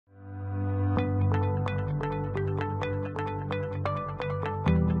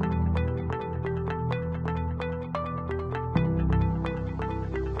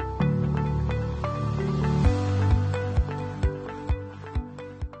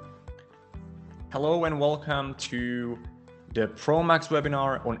Hello and welcome to the ProMax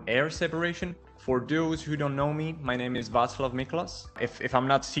webinar on air separation. For those who don't know me, my name is Václav Miklas. If I'm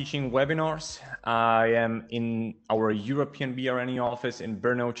not teaching webinars, I am in our European BRNE office in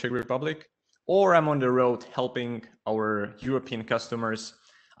Brno, Czech Republic, or I'm on the road helping our European customers.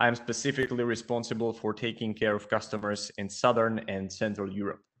 I am specifically responsible for taking care of customers in Southern and Central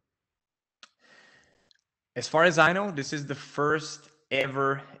Europe. As far as I know, this is the first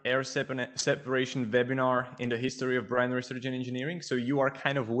ever air separation webinar in the history of Bryan Research and Engineering. So you are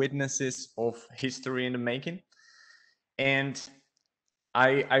kind of witnesses of history in the making. And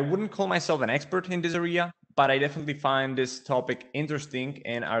I wouldn't call myself an expert in this area, but I definitely find this topic interesting.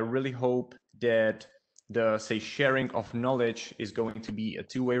 And I really hope that the, say, sharing of knowledge is going to be a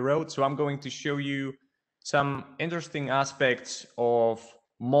two-way road. So I'm going to show you some interesting aspects of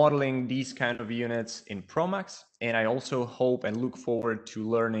modeling these kind of units in ProMax. And I also hope and look forward to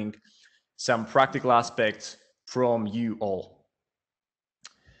learning some practical aspects from you all.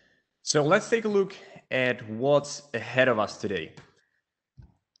 So let's take a look at what's ahead of us today.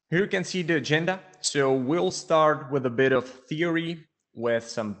 Here you can see the agenda. So we'll start with a bit of theory with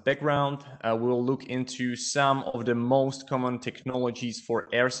some background. We'll look into some of the most common technologies for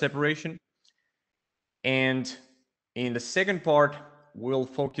air separation. And in the second part, we'll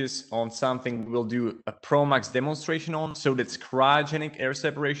focus on something we'll do a ProMax demonstration on. So that's cryogenic air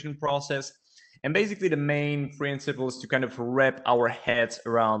separation process. And basically the main principle is to kind of wrap our heads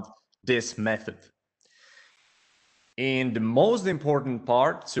around this method. In the most important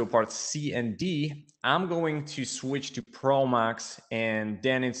part, so part C and D, I'm going to switch to ProMax, and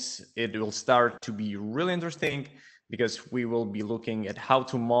then it will start to be really interesting because we will be looking at how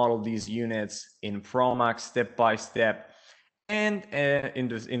to model these units in ProMax step by step. And in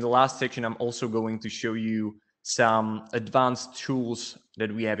the last section, I'm also going to show you some advanced tools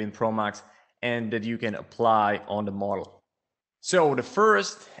that we have in ProMax and that you can apply on the model. So the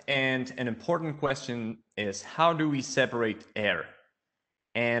first and an important question is, how do we separate air?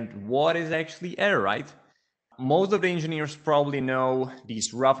 And what is actually air, right? Most of the engineers probably know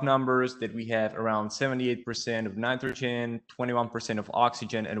these rough numbers that we have around 78% of nitrogen, 21% of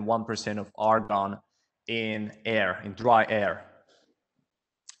oxygen, and 1% of argon in air, in dry air.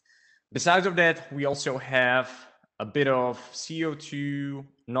 Besides of that, we also have a bit of CO2,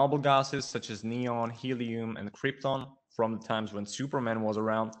 noble gases such as neon, helium, and krypton from the times when Superman was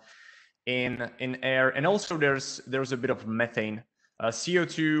around in air. And also there's a bit of methane.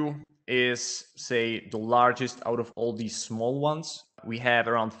 CO2 is, say, the largest out of all these small ones. We have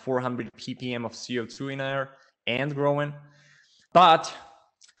around 400 ppm of CO2 in air and growing. But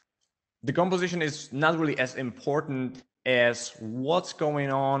the composition is not really as important as what's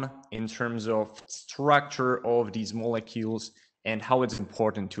going on in terms of structure of these molecules and how it's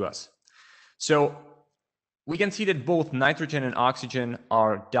important to us. So we can see that both nitrogen and oxygen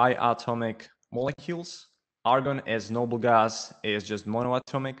are diatomic molecules. Argon as noble gas is just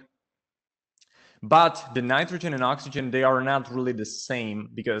monoatomic. But the nitrogen and oxygen, they are not really the same,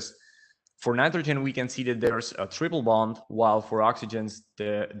 because for nitrogen, we can see that there's a triple bond, while for oxygens,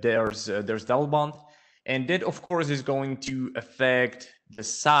 there's double bond. And that, of course, is going to affect the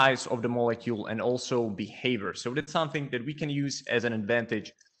size of the molecule and also behavior. So that's something that we can use as an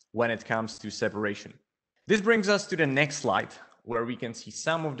advantage when it comes to separation. This brings us to the next slide, where we can see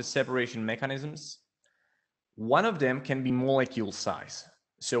some of the separation mechanisms. One of them can be molecule size.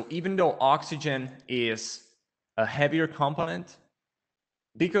 So even though oxygen is a heavier component,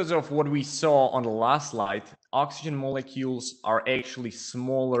 because of what we saw on the last slide, oxygen molecules are actually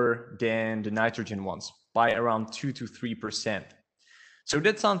smaller than the nitrogen ones by around 2 to 3%. So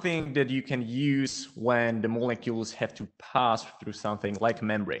that's something that you can use when the molecules have to pass through something like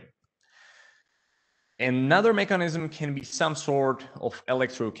membrane. Another mechanism can be some sort of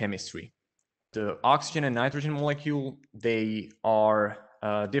electrochemistry. The oxygen and nitrogen molecule, they are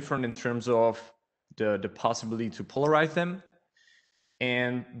different in terms of the possibility to polarize them.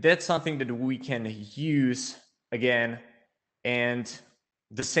 And that's something that we can use again. And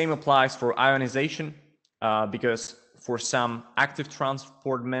the same applies for ionization, because for some active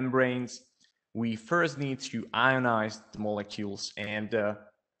transport membranes, we first need to ionize the molecules, and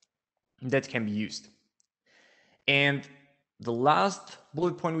that can be used. And the last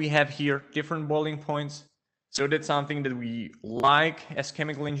bullet point we have here, different boiling points. So that's something that we like as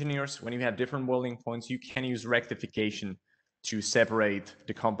chemical engineers. When you have different boiling points, you can use rectification to separate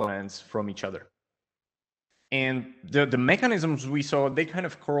the components from each other. And the mechanisms we saw, they kind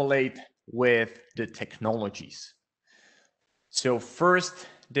of correlate with the technologies. So first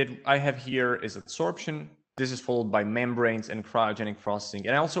that I have here is adsorption. this is followed by membranes and cryogenic processing.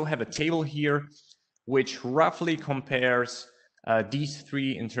 And I also have a table here which roughly compares these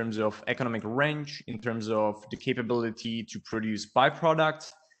three in terms of economic range, in terms of the capability to produce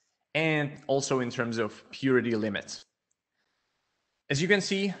byproducts, and also in terms of purity limits. As you can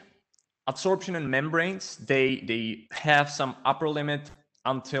see, adsorption and membranes, they have some upper limit.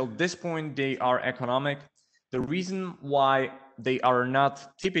 Until this point, they are economic. The reason why they are not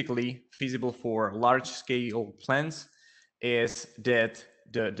typically feasible for large-scale plants is that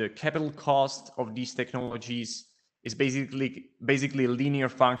the capital cost of these technologies is basically a linear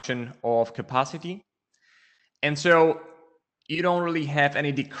function of capacity. And so you don't really have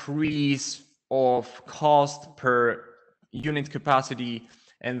any decrease of cost per unit capacity.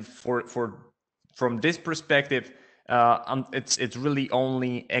 And from this perspective, it's really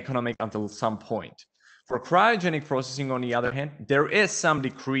only economic until some point. For cryogenic processing, on the other hand, there is some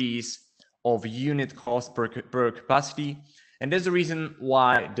decrease of unit cost per capacity. And that's the reason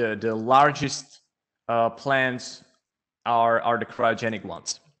why the largest plants are the cryogenic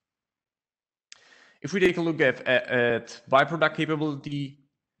ones. If we take a look at byproduct capability,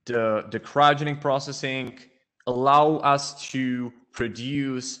 the cryogenic processing allow us to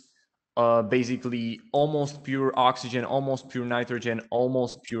produce basically almost pure oxygen, almost pure nitrogen,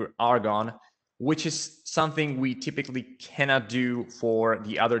 almost pure argon, which is something we typically cannot do for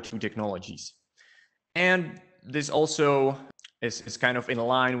the other two technologies. And this also is kind of in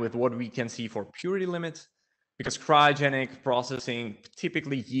line with what we can see for purity limits, because cryogenic processing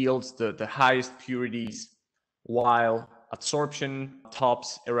typically yields the highest purities, while adsorption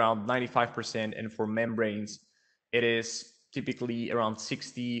tops around 95%, and for membranes, it is typically around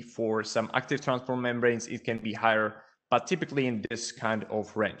 60. For some active transport membranes, it can be higher, but typically in this kind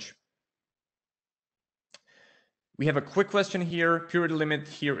of range. We have a quick question here. Purity limit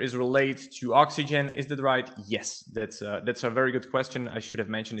here is related to oxygen. Is that right? Yes, that's a very good question. I should have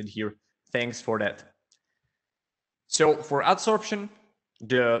mentioned it here. Thanks for that. So for adsorption,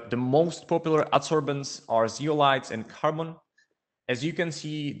 the most popular adsorbents are zeolites and carbon. As you can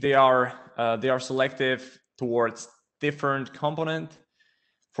see, they are selective towards different component.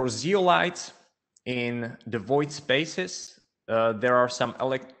 For zeolites, in the void spaces, there are some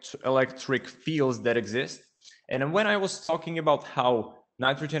electric fields that exist. And when I was talking about how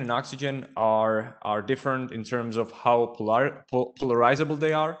nitrogen and oxygen are different in terms of how polarizable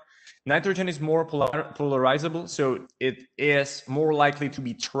they are, nitrogen is more polarizable, so it is more likely to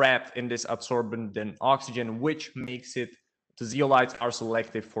be trapped in this adsorbent than oxygen, which makes it, the zeolites are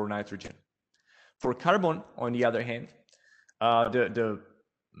selective for nitrogen. For carbon, on the other hand, the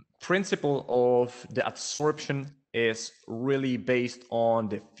principle of the adsorption is really based on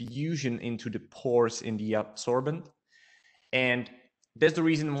the fusion into the pores in the absorbent. And that's the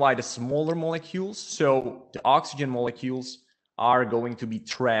reason why the smaller molecules, so the oxygen molecules, are going to be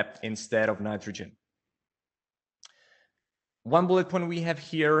trapped instead of nitrogen. One bullet point we have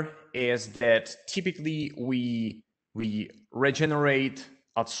here is that typically we regenerate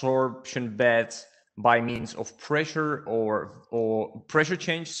adsorption beds by means of pressure or pressure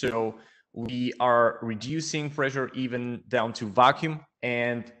change. So we are reducing pressure even down to vacuum,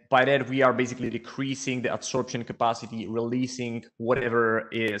 and by that we are basically decreasing the adsorption capacity, releasing whatever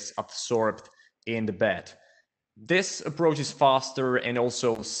is absorbed in the bed. This approach is faster and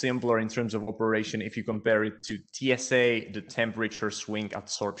also simpler in terms of operation if you compare it to TSA, the temperature swing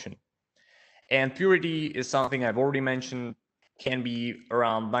adsorption. And purity is something I've already mentioned, can be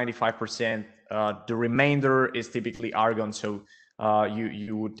around 95%. The remainder is typically argon, so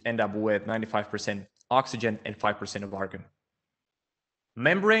you would end up with 95% oxygen and 5% of argon.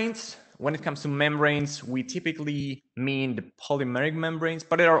 Membranes, when it comes to membranes, we typically mean the polymeric membranes,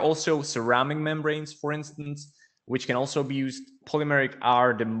 but there are also ceramic membranes, for instance, which can also be used. Polymeric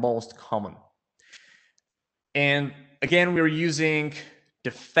are the most common. And again, we're using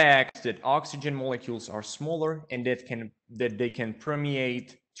the fact that oxygen molecules are smaller and that they can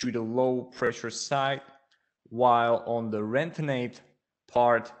permeate to the low pressure side, while on the rentonate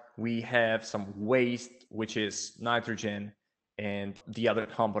part, we have some waste, which is nitrogen and the other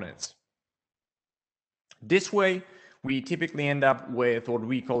components. This way, we typically end up with what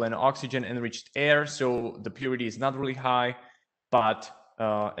we call an oxygen-enriched air, so the purity is not really high, but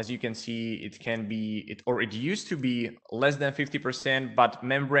as you can see, it used to be less than 50%, but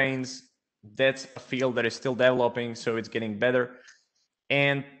membranes, that's a field that is still developing, so it's getting better.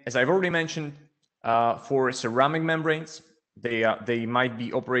 And as I've already mentioned, for ceramic membranes, they might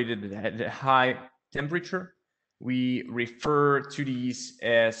be operated at a high temperature. We refer to these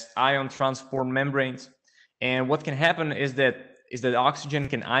as ion transport membranes. And what can happen is that oxygen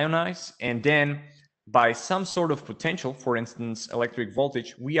can ionize, and then by some sort of potential, for instance, electric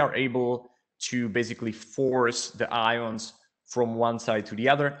voltage, we are able to basically force the ions from one side to the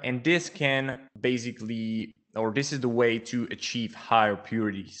other. And this can basically, or this is the way to achieve higher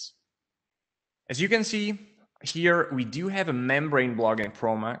purities. As you can see here, we do have a membrane block in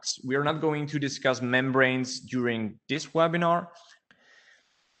ProMax. We are not going to discuss membranes during this webinar.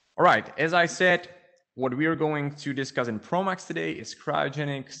 All right, as I said, what we are going to discuss in ProMax today is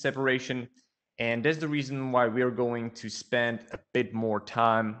cryogenic separation. And that's the reason why we are going to spend a bit more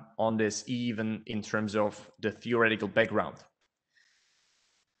time on this, even in terms of the theoretical background.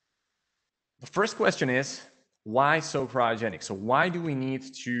 The first question is, why so cryogenic? So why do we need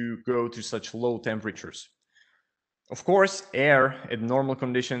to go to such low temperatures? Of course, air at normal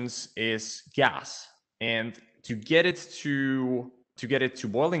conditions is gas, and to get it to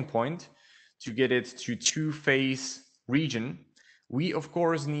boiling point, to get it to two-phase region, we of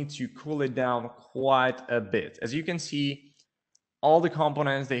course need to cool it down quite a bit. As you can see, all the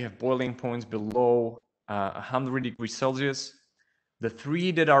components, they have boiling points below 100 degrees Celsius. The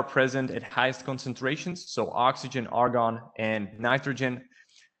three that are present at highest concentrations, so oxygen, argon, and nitrogen,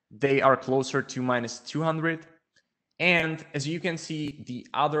 they are closer to -200. And as you can see, the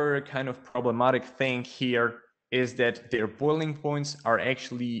other kind of problematic thing here is that their boiling points are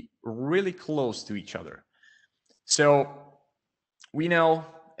actually really close to each other. So we know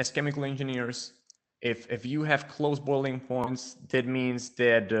as chemical engineers, if you have close boiling points, that means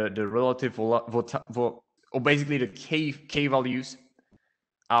that the relative, or basically the K values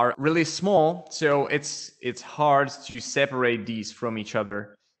are really small. So it's hard to separate these from each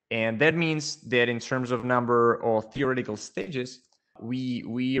other. And that means that in terms of number of theoretical stages,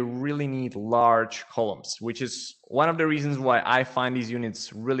 we really need large columns, which is one of the reasons why I find these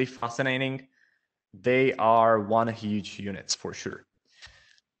units really fascinating. They are one huge units for sure.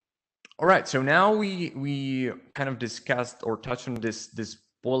 All right, so now we kind of discussed or touched on this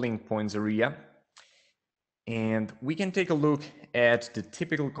boiling points area. And we can take a look at the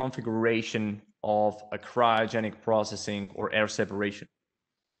typical configuration of a cryogenic processing or air separation.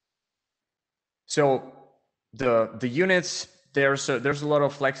 So the units, there's a lot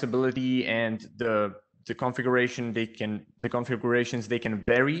of flexibility, and the configurations they can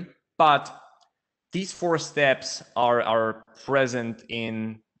vary, but these 4 steps are present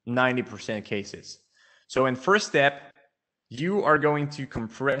in 90% cases. So in first step, you are going to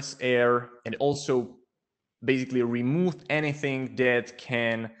compress air and also basically remove anything that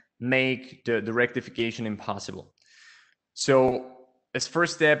can make the rectification impossible. So as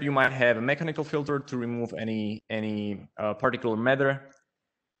first step, you might have a mechanical filter to remove any particulate matter.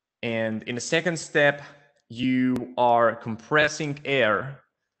 And in the second step, you are compressing air.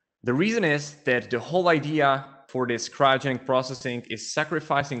 The reason is that the whole idea for this cryogenic processing is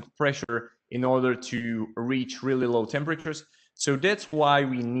sacrificing pressure in order to reach really low temperatures. So that's why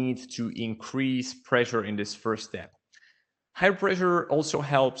we need to increase pressure in this first step. Higher pressure also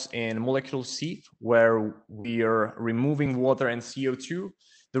helps in molecular sieve, where we are removing water and CO2.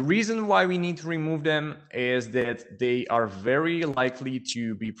 The reason why we need to remove them is that they are very likely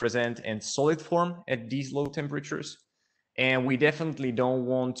to be present in solid form at these low temperatures. And we definitely don't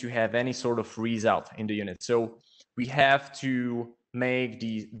want to have any sort of freeze out in the unit. So we have to make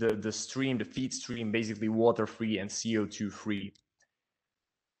the feed stream basically water-free and CO2-free.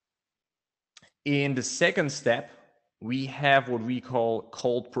 In the second step, we have what we call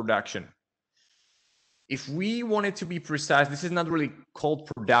cold production. If we want it to be precise, this is not really cold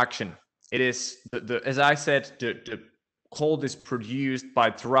production. It is, as I said, the cold is produced by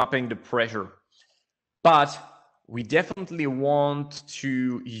dropping the pressure. But we definitely want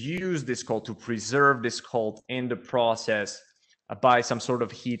to use this cold, to preserve this cold in the process by some sort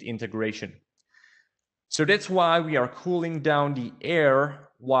of heat integration. So that's why we are cooling down the air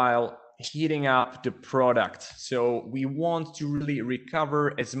while heating up the product. So we want to really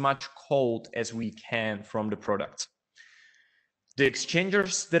recover as much cold as we can from the product. The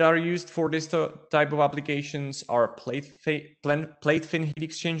exchangers that are used for this type of applications are plate fin heat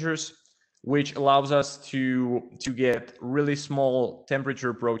exchangers, which allows us to get really small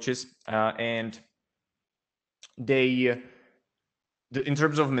temperature approaches, and in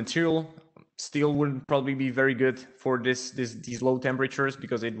terms of material, steel would probably be very good for these low temperatures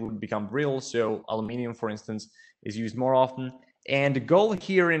because it would become brittle. So aluminum, for instance, is used more often. And the goal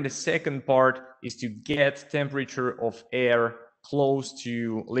here in the second part is to get temperature of air close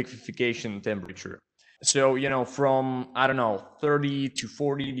to liquefaction temperature. So, from, I don't know, 30 to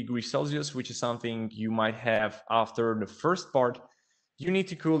 40 degrees Celsius, which is something you might have after the first part, you need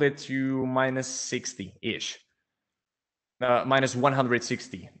to cool it to -60-ish.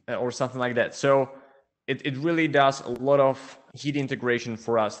 -160 or something like that. So it really does a lot of heat integration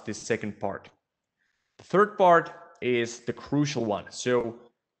for us, this second part. The third part is the crucial one. So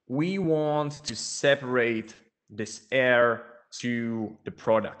we want to separate this air to the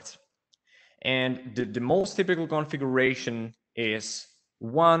product. And the most typical configuration is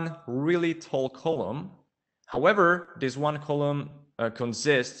one really tall column. However, this one column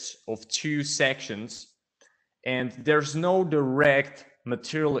consists of two sections, and there's no direct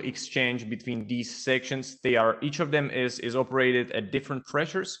material exchange between these sections. Each of them is operated at different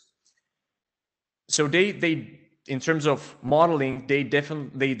pressures. So they in terms of modeling, they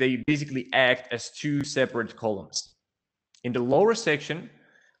basically act as two separate columns. In the lower section,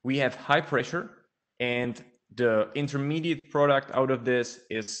 we have high pressure, and the intermediate product out of this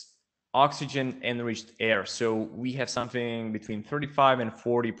is oxygen enriched air. So we have something between 35 and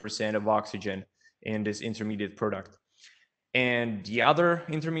 40% of oxygen in this intermediate product. And the other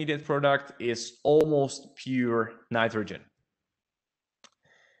intermediate product is almost pure nitrogen.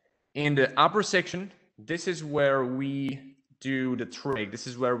 In the upper section, this is where we do the trick. This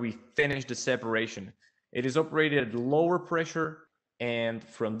is where we finish the separation. It is operated at lower pressure, and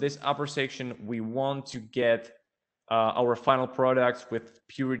from this upper section, we want to get our final products with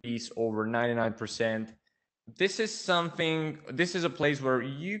purities over 99%. This is a place where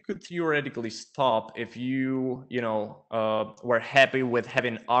you could theoretically stop if you were happy with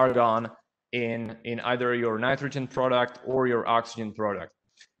having argon in either your nitrogen product or your oxygen product.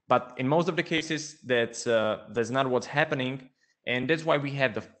 But in most of the cases, that's not what's happening. And that's why we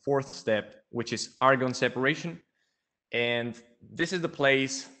have the fourth step, which is argon separation. And this is the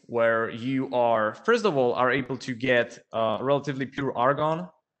place where you first of all, are able to get relatively pure argon.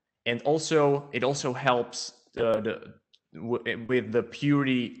 And also, it also helps with the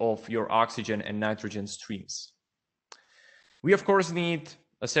purity of your oxygen and nitrogen streams. We, of course, need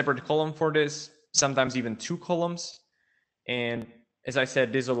a separate column for this, sometimes even two columns. And as I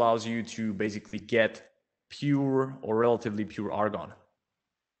said, this allows you to basically get pure or relatively pure argon.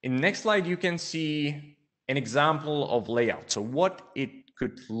 In the next slide, you can see an example of layout. So what it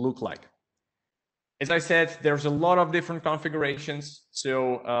could look like. As I said, there's a lot of different configurations.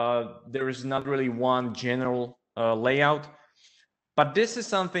 So there is not really one general layout. But this is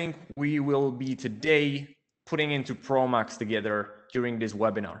something we will be today putting into ProMax together during this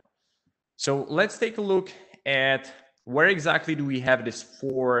webinar. So let's take a look at where exactly do we have these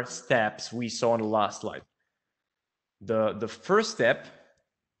 4 steps we saw in the last slide. The first step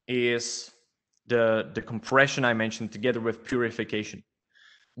is the compression I mentioned together with purification.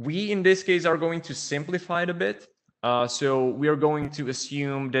 We, in this case, are going to simplify it a bit. So we are going to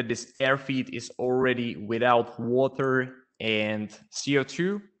assume that this air feed is already without water and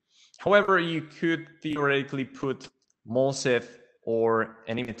CO2. However, you could theoretically put MolSif or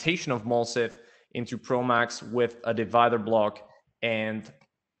an imitation of MolSif into ProMax with a divider block and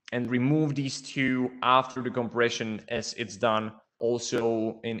remove these two after the compression, as it's done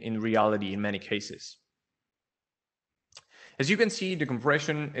also in reality in many cases. As you can see, the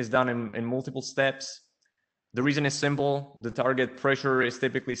compression is done in multiple steps. The reason is simple. The target pressure is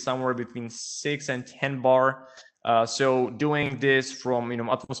typically somewhere between 6 and 10 bar. So doing this from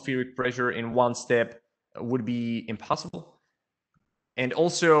atmospheric pressure in one step would be impossible. And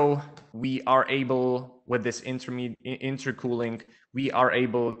also, we are able, with this intercooling, we are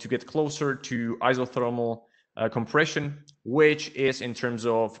able to get closer to isothermal compression, which is, in terms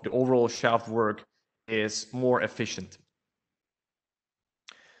of the overall shaft work, is more efficient.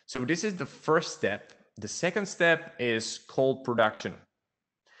 So this is the first step. The second step is cold production.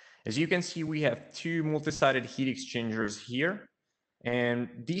 As you can see, we have 2 multi-sided heat exchangers here, and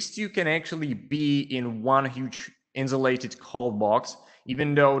these 2 can actually be in one huge insulated cold box,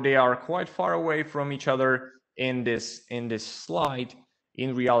 even though they are quite far away from each other in this slide.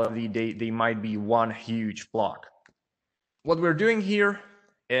 In reality, they might be one huge block. What we're doing here,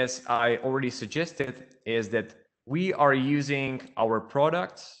 as I already suggested, is that we are using our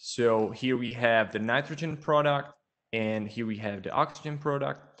products. So here we have the nitrogen product, and here we have the oxygen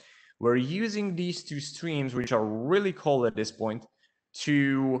product. We're using these 2 streams, which are really cold at this point,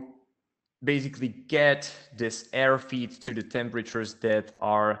 to basically get this air feed to the temperatures that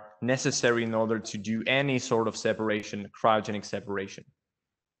are necessary in order to do any sort of separation, cryogenic separation.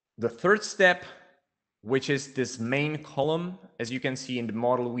 The third step, which is this main column, as you can see in the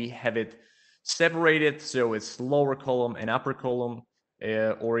model, we have it separated, so it's lower column and upper column,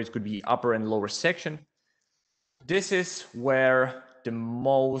 or it could be upper and lower section. This is where the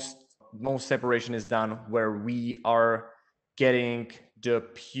most separation is done, where we are getting the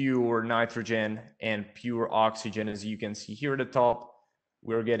pure nitrogen and pure oxygen. As you can see here at the top,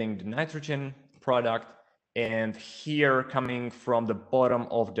 we're getting the nitrogen product. And here, coming from the bottom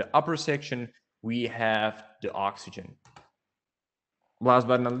of the upper section, we have the oxygen. Last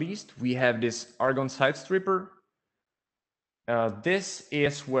but not least, we have this argon side stripper. This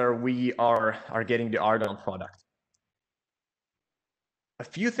is where we are getting the argon product. A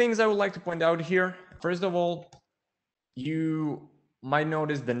few things I would like to point out here. First of all, you might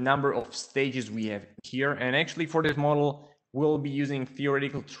notice the number of stages we have here. And actually for this model, we'll be using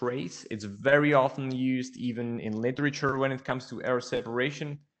theoretical trace. It's very often used even in literature when it comes to air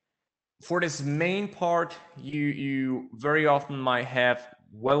separation. For this main part, you very often might have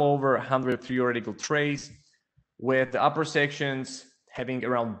well over 100 theoretical trace, with the upper sections having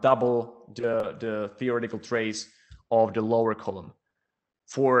around double the theoretical trace of the lower column.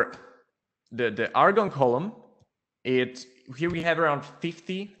 For the argon column, here we have around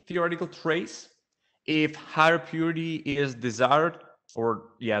 50 theoretical trace. If higher purity is desired, or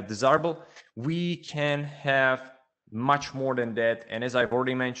desirable, we can have much more than that. And as I've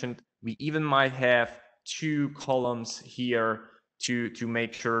already mentioned, we even might have 2 columns here to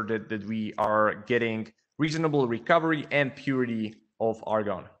make sure that we are getting reasonable recovery and purity of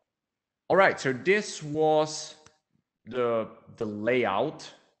argon. All right, so this was the layout.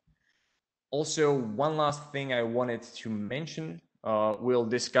 Also, one last thing I wanted to mention, we'll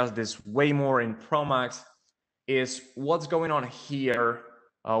discuss this way more in ProMax, is what's going on here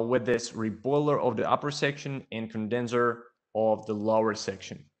with this reboiler of the upper section and condenser of the lower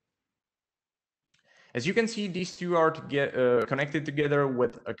section. As you can see, these two are connected together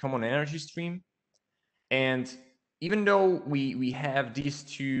with a common energy stream. And even though we have these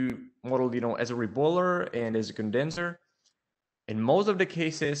two modeled, as a reboiler and as a condenser, in most of the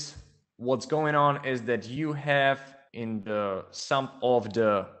cases, what's going on is that you have in the sump of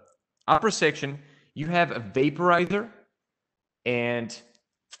the upper section, you have a vaporizer, and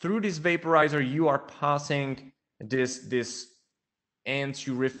through this vaporizer, you are passing this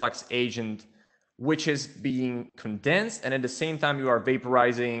anti-reflux agent, which is being condensed, and at the same time, you are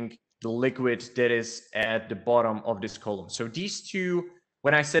vaporizing the liquid that is at the bottom of this column. So these two,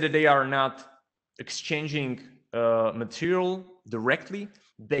 when I said that they are not exchanging material directly,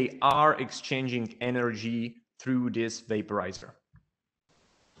 they are exchanging energy through this vaporizer.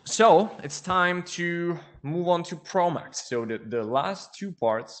 So it's time to move on to ProMax. So the last 2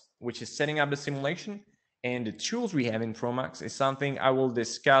 parts, which is setting up the simulation and the tools we have in ProMax, is something I will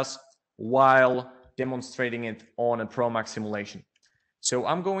discuss while demonstrating it on a ProMax simulation. So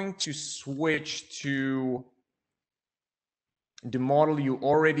I'm going to switch to the model you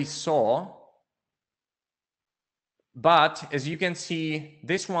already saw. But as you can see,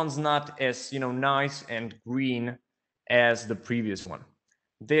 this one's not as nice and green as the previous one.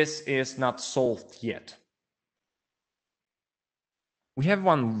 This is not solved yet. We have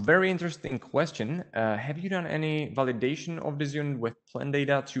one very interesting question. Have you done any validation of this unit with plan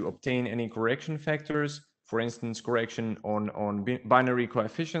data to obtain any correction factors? For instance, correction on binary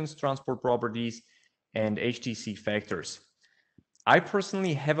coefficients, transport properties, and HTC factors. I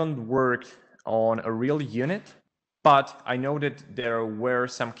personally haven't worked on a real unit, but I know that there were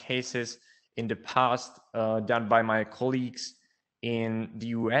some cases in the past done by my colleagues in the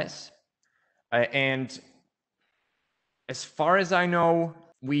US. And as far as I know,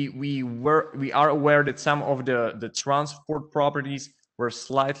 we are aware that some of the transport properties were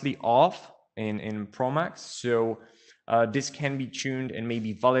slightly off in ProMax. So this can be tuned and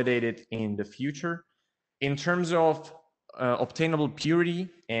maybe validated in the future. In terms of obtainable purity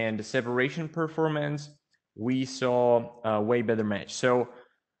and separation performance, we saw a way better match. So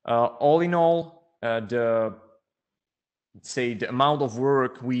all in all, the amount of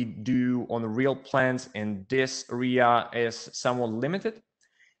work we do on the real plants in this area is somewhat limited.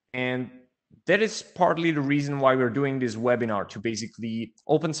 And that is partly the reason why we're doing this webinar, to basically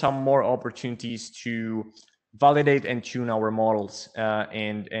open some more opportunities to validate and tune our models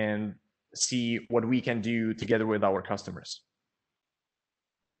and see what we can do together with our customers.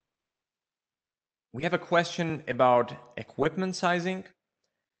 We have a question about equipment sizing.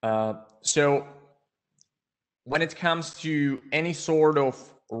 So when it comes to any sort of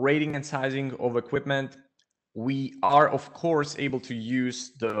rating and sizing of equipment, we are of course able to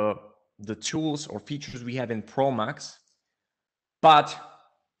use the tools or features we have in ProMax. But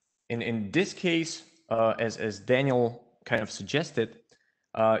in this case, as Daniel kind of suggested,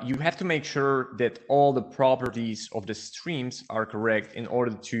 you have to make sure that all the properties of the streams are correct in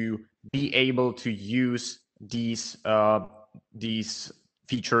order to be able to use these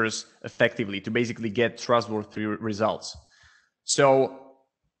features effectively, to basically get trustworthy results. So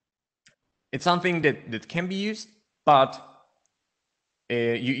it's something that can be used, but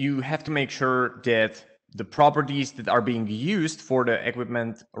you have to make sure that the properties that are being used for the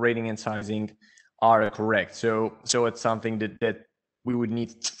equipment rating and sizing are correct. So it's something that we would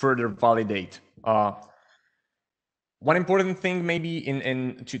need to further validate. One important thing maybe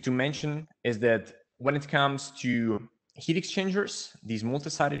to mention is that when it comes to heat exchangers, these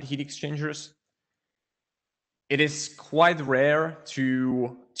multi-sided heat exchangers, it is quite rare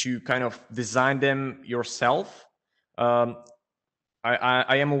to kind of design them yourself. I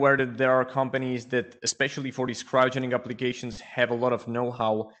am aware that there are companies that, especially for these cryogenic applications, have a lot of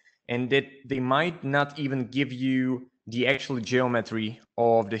know-how, and that they might not even give you the actual geometry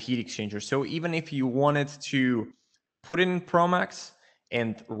of the heat exchanger. So even if you wanted to put it in ProMax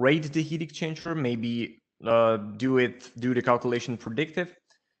and rate the heat exchanger, maybe do the calculation predictive,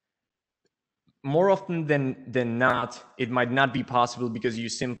 more often than not, it might not be possible because you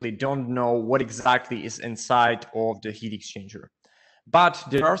simply don't know what exactly is inside of the heat exchanger. But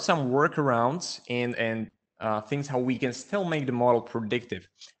there are some workarounds and things how we can still make the model predictive.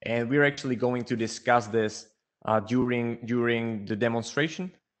 And we're actually going to discuss this during the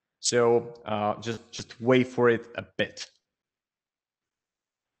demonstration. So just wait for it a bit.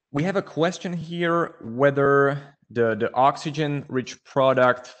 We have a question here whether the oxygen-rich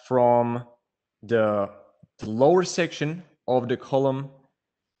product from the lower section of the column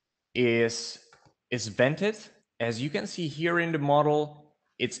is vented. As you can see here in the model,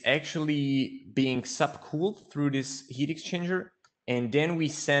 it's actually being subcooled through this heat exchanger, and then we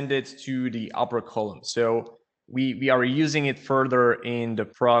send it to the upper column. So we are using it further in the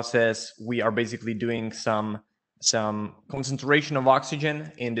process. We are basically doing some concentration of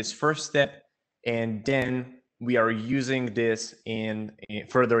oxygen in this first step, and then we are using this in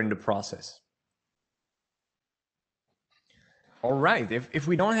further in the process. All right, if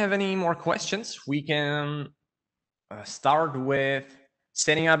we don't have any more questions, we can start with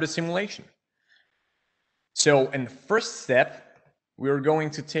setting up the simulation. So in the first step, we're going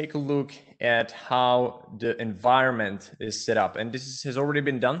to take a look at how the environment is set up. And this has already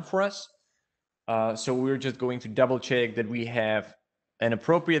been done for us. So we're just going to double check that we have an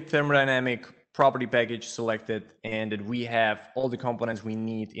appropriate thermodynamic property package selected and that we have all the components we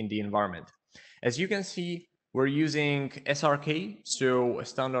need in the environment. As you can see, we're using SRK, so a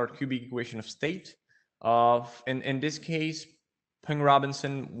standard cubic equation of state. In this case,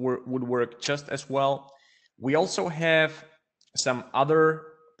 Peng-Robinson would work just as well. We also have some other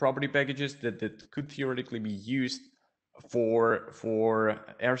property packages that could theoretically be used for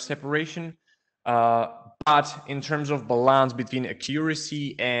air separation. But in terms of balance between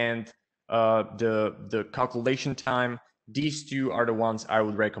accuracy and the calculation time, these two are the ones I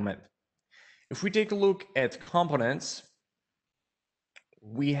would recommend. If we take a look at components,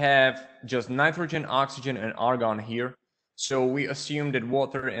 we have just nitrogen, oxygen, and argon here. So we assume that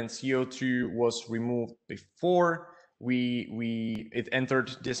water and CO2 was removed before it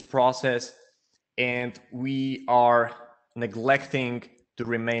entered this process, and we are neglecting the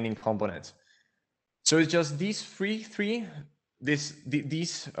remaining components. So it's just these three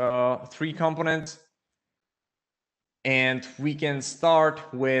components, and we can start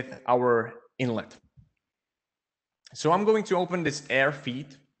with our inlet. So I'm going to open this air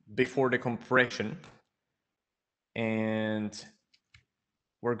feed before the compression, and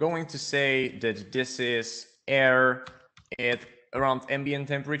we're going to say that this is air at around ambient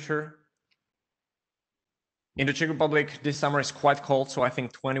temperature. In the Czech Republic, this summer is quite cold, so I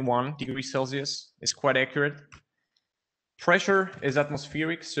think 21 degrees Celsius is quite accurate. Pressure is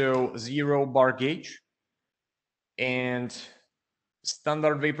atmospheric, so 0 bar gauge. And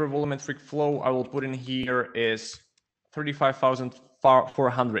standard vapor volumetric flow I will put in here is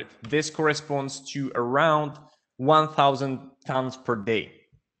 35,400. This corresponds to around 1,000 tons per day.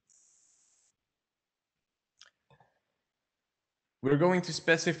 We're going to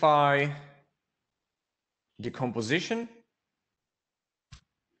specify the composition.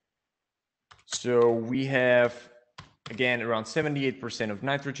 So we have, again, around 78% of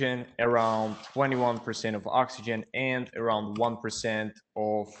nitrogen, around 21% of oxygen, and around 1%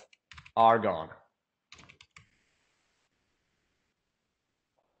 of argon.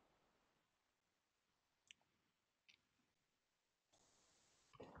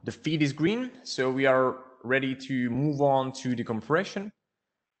 The feed is green, so we are ready to move on to the compression.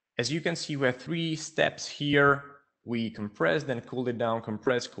 As you can see, we have 3 steps here. We compress, then cool it down,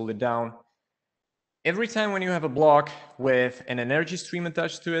 compress, cool it down. Every time when you have a block with an energy stream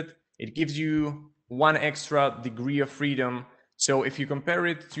attached to it, it gives you 1 extra degree of freedom. So if you compare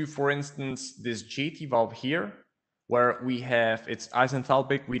it to, for instance, this JT valve here, where we have, it's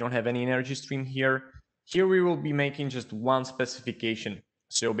isenthalpic, we don't have any energy stream here. Here we will be making just one specification.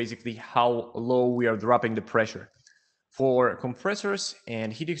 So basically how low we are dropping the pressure. For compressors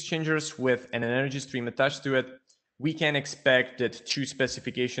and heat exchangers with an energy stream attached to it, we can expect that two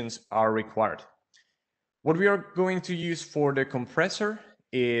specifications are required. What we are going to use for the compressor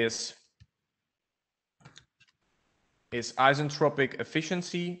is isentropic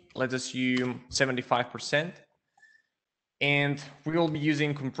efficiency. Let's assume 75%. And we will be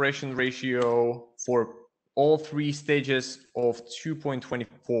using compression ratio for all three stages of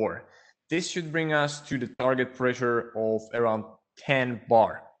 2.24. This should bring us to the target pressure of around 10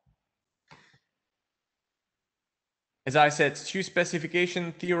 bar. As I said, two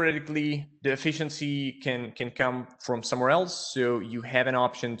specification, theoretically, the efficiency can come from somewhere else. So you have an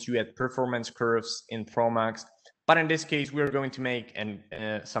option to add performance curves in ProMax. But in this case, we're going to make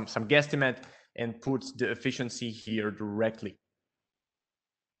some guesstimate and put the efficiency here directly.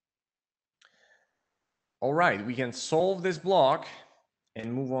 All right, we can solve this block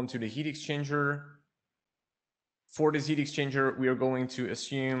and move on to the heat exchanger. For this heat exchanger, we are going to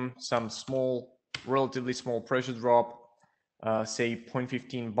assume some small, relatively small pressure drop, say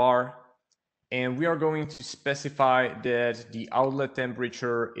 0.15 bar. And we are going to specify that the outlet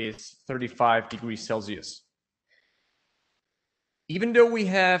temperature is 35 degrees Celsius. Even though we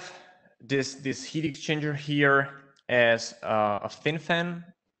have this heat exchanger here as a thin fan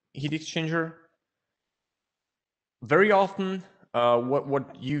heat exchanger, very often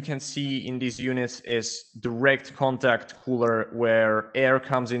what you can see in these units is direct contact cooler where air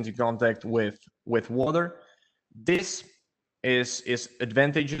comes into contact with water. This is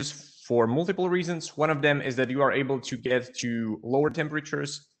advantageous for multiple reasons. One of them is that you are able to get to lower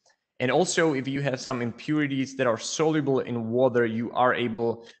temperatures. And also, if you have some impurities that are soluble in water, you are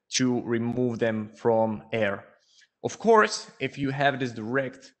able to remove them from air. Of course, if you have this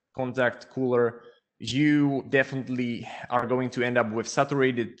direct contact cooler, you definitely are going to end up with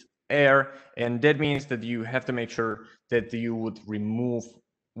saturated air. And that means that you have to make sure that you would remove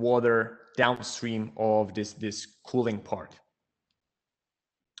water downstream of this cooling part.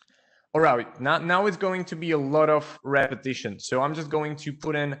 All right, now it's going to be a lot of repetition. So I'm just going to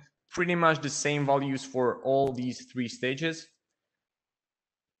put in pretty much the same values for all these three stages.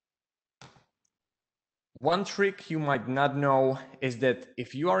 One trick you might not know is that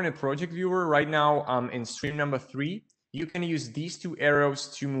if you are in a project viewer right now, in stream number 3, you can use these two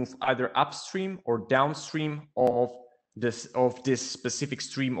arrows to move either upstream or downstream of this specific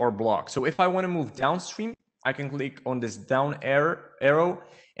stream or block. So if I want to move downstream, I can click on this down arrow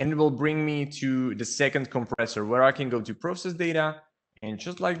and it will bring me to the second compressor where I can go to process data. And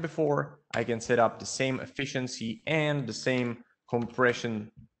just like before, I can set up the same efficiency and the same compression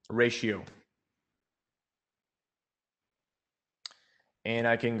ratio. And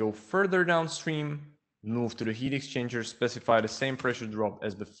I can go further downstream, move to the heat exchanger, specify the same pressure drop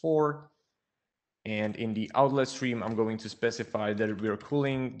as before. And in the outlet stream, I'm going to specify that we are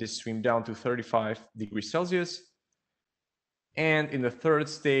cooling this stream down to 35 degrees Celsius. And in the third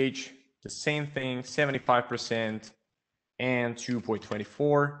stage, the same thing, 75% and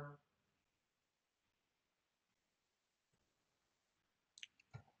 2.24.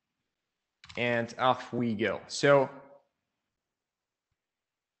 And off we go. So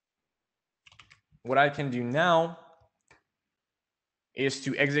what I can do now is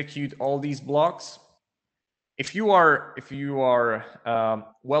to execute all these blocks. If you are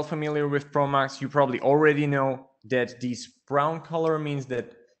well familiar with ProMax, you probably already know that this brown color means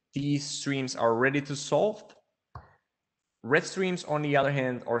that these streams are ready to solve. Red streams, on the other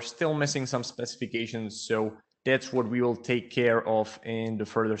hand, are still missing some specifications, so that's what we will take care of in the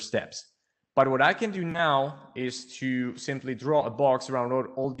further steps. But what I can do now is to simply draw a box around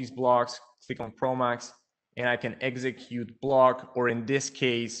all these blocks, click on ProMax, and I can execute block, or in this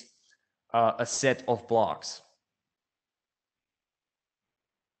case, a set of blocks.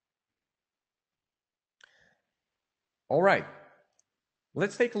 All right,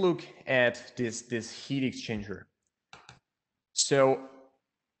 let's take a look at this heat exchanger. So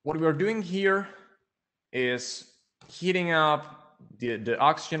what we're doing here is heating up the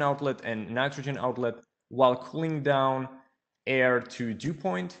oxygen outlet and nitrogen outlet while cooling down air to dew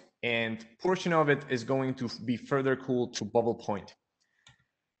point, and portion of it is going to be further cooled to bubble point.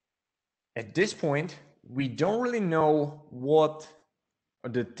 At this point, we don't really know what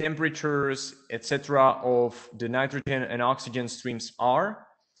the temperatures, etc., of the nitrogen and oxygen streams are.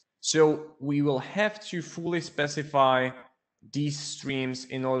 So we will have to fully specify these streams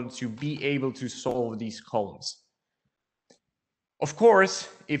in order to be able to solve these columns. Of course,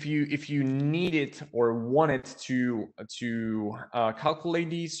 if you need it or wanted to calculate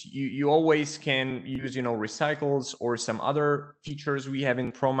these, you always can use recycles or some other features we have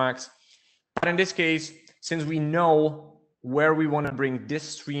in ProMax. But in this case, since we know where we want to bring this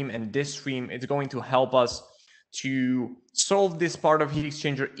stream and this stream, it's going to help us to solve this part of heat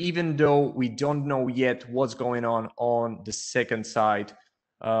exchanger, even though we don't know yet what's going on the second side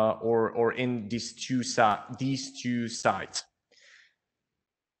or in these two sides.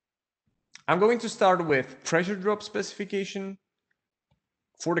 I'm going to start with pressure drop specification.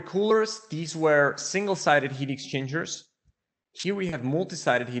 For the coolers, these were single-sided heat exchangers. Here we have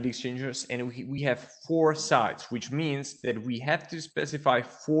multi-sided heat exchangers, and we have 4 sides, which means that we have to specify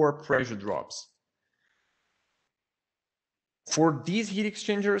 4 pressure drops. For these heat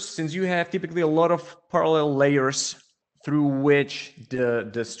exchangers, since you have typically a lot of parallel layers through which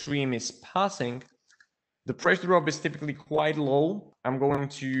the stream is passing, the pressure drop is typically quite low. I'm going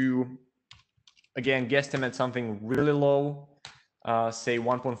to, again, guesstimate something really low, say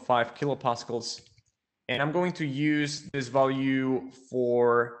 1.5 kilopascals. And I'm going to use this value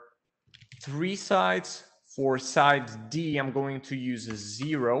for 3 sides. For side D, I'm going to use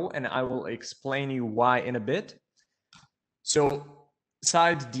 0, and I will explain you why in a bit. So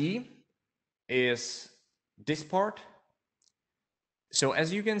side D is this part. So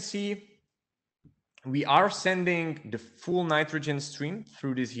as you can see, we are sending the full nitrogen stream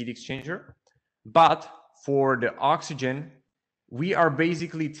through this heat exchanger, but for the oxygen, we are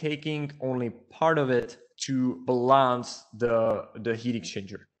basically taking only part of it to balance the heat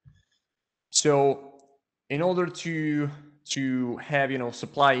exchanger. So in order to have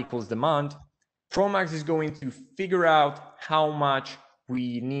supply equals demand, ProMax is going to figure out how much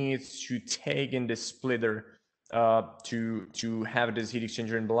we need to take in this splitter to have this heat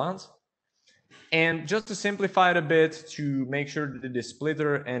exchanger in balance. And just to simplify it a bit, to make sure that the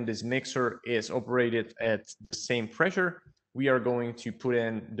splitter and this mixer is operated at the same pressure, we are going to put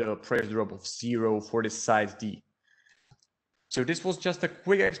in the pressure drop of 0 for this side D. So this was just a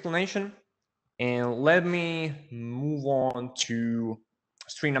quick explanation, and let me move on to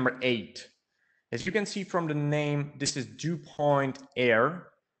stream number 8. As you can see from the name, this is dew point air,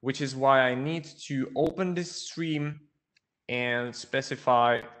 which is why I need to open this stream and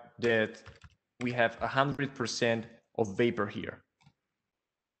specify that we have 100% of vapor here.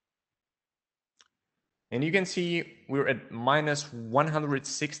 And you can see we're at minus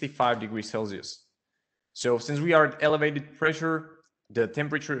 165 degrees Celsius. So since we are at elevated pressure, the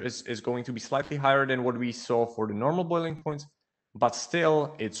temperature is going to be slightly higher than what we saw for the normal boiling points, but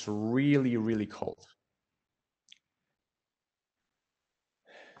still it's really, really cold.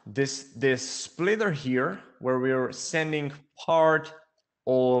 This splitter here, where we're sending part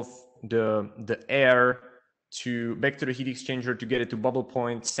of the air back to the heat exchanger to get it to bubble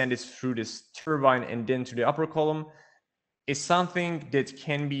point, send it through this turbine and then to the upper column, is something that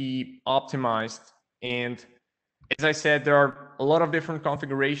can be optimized. And as I said, there are a lot of different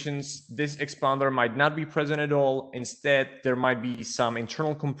configurations. This expander might not be present at all. Instead, there might be some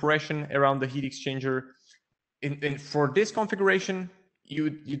internal compression around the heat exchanger. And for this configuration,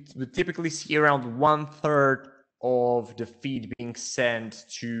 you would typically see around 1/3 of the feed being sent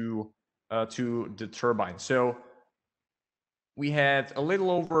to the turbine. So we had a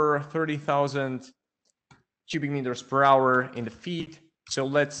little over 30,000 cubic meters per hour in the feed. So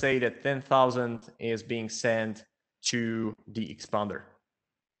let's say that 10,000 is being sent to the expander.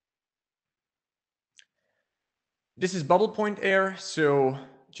 This is bubble point air. So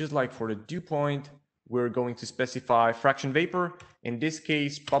just like for the dew point, we're going to specify fraction vapor. In this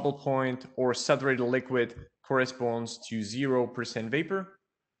case, bubble point or saturated liquid corresponds to 0% vapor.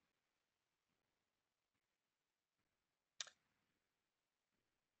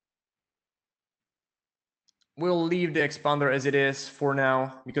 We'll leave the expander as it is for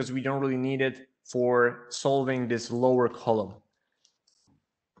now because we don't really need it for solving this lower column.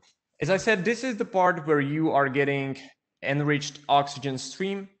 As I said, this is the part where you are getting enriched oxygen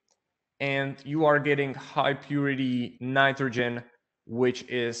stream and you are getting high purity nitrogen, which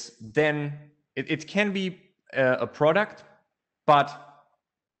is then, it can be a product, but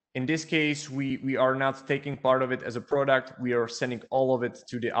in this case, we are not taking part of it as a product. We are sending all of it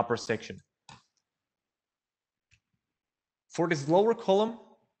to the upper section. For this lower column,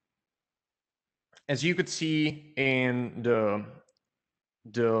 as you could see in the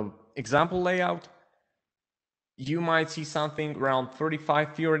example layout, you might see something around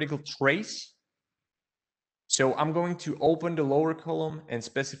 35 theoretical trays. So I'm going to open the lower column and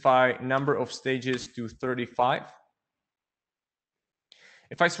specify number of stages to 35.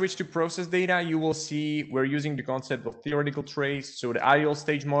 If I switch to process data, you will see we're using the concept of theoretical trace. So the ideal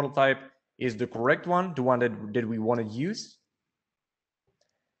stage model type is the correct one, the one that we want to use.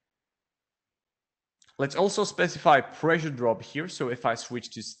 Let's also specify pressure drop here. So if I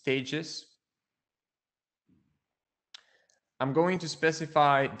switch to stages, I'm going to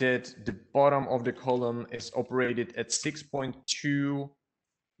specify that the bottom of the column is operated at 6.2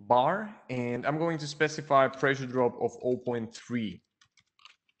 bar, and I'm going to specify pressure drop of 0.3.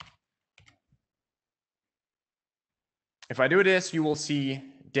 If I do this, you will see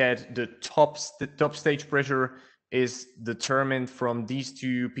that the top stage pressure is determined from these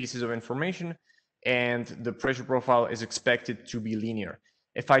two pieces of information, and the pressure profile is expected to be linear.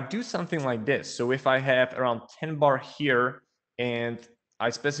 If I do something like this, so if I have around 10 bar here, and I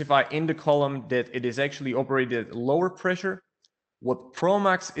specify in the column that it is actually operated at lower pressure, what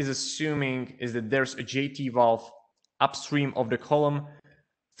ProMax is assuming is that there's a JT valve upstream of the column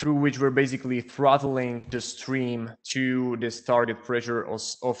through which we're basically throttling the stream to this target pressure of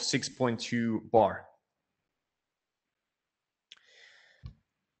 6.2 bar.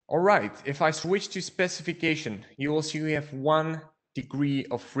 All right, if I switch to specification, you will see we have 1 degree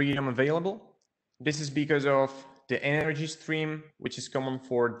of freedom available. This is because of the energy stream, which is common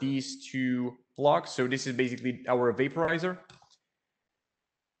for these two blocks. So this is basically our vaporizer.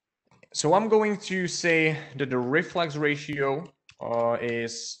 So I'm going to say that the reflux ratio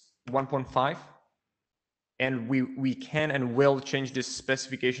is 1.5, and we can and will change this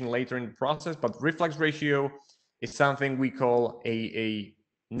specification later in the process, but reflux ratio is something we call a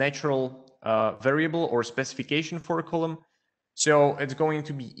natural variable or specification for a column. So it's going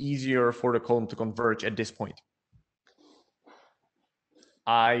to be easier for the column to converge at this point.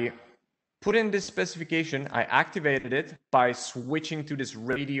 I put in this specification, I activated it by switching to this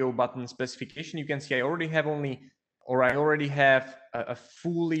radio button specification. You can see I already have a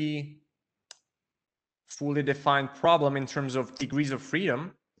fully defined problem in terms of degrees of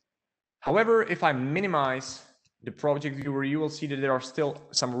freedom. However, if I minimize the project viewer, you will see that there are still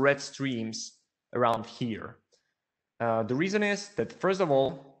some red streams around here. The reason is that, first of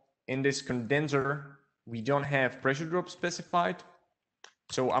all, in this condenser, we don't have pressure drop specified.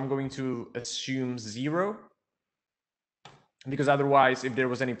 So I'm going to assume 0, because otherwise, if there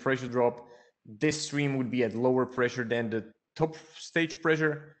was any pressure drop, this stream would be at lower pressure than the top stage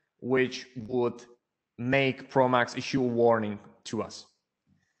pressure, which would make ProMax issue a warning to us.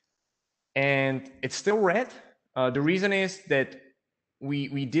 And it's still red. The reason is that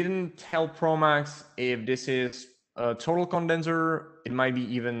we didn't tell ProMax if this is a total condenser. It might be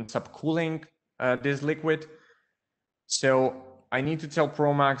even subcooling this liquid. So I need to tell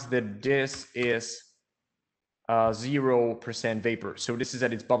ProMax that this is 0% vapor. So this is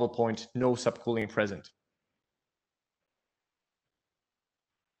at its bubble point, no subcooling present.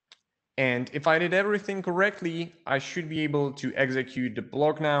 And if I did everything correctly, I should be able to execute the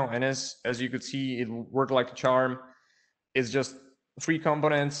block now. And as you could see, it worked like a charm. It's just 3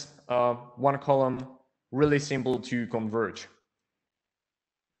 components, 1 column, really simple to converge.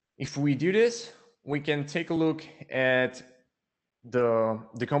 If we do this, we can take a look at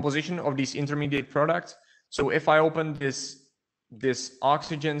the composition of these intermediate products. So if I open this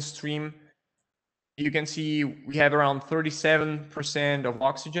oxygen stream, you can see we have around 37% of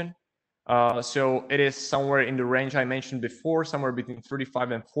oxygen. So it is somewhere in the range I mentioned before, somewhere between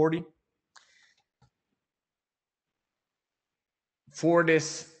 35 and 40. For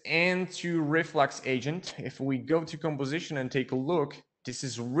this N2 reflux agent, if we go to composition and take a look, this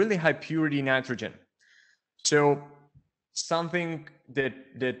is really high purity nitrogen. So something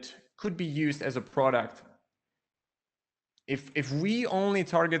that could be used as a product. If we only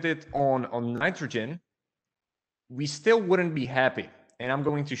targeted on nitrogen, we still wouldn't be happy. And I'm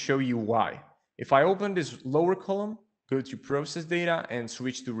going to show you why. If I open this lower column, go to process data and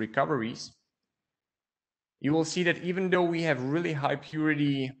switch to recoveries, you will see that even though we have really high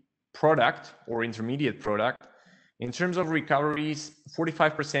purity product or intermediate product, in terms of recoveries,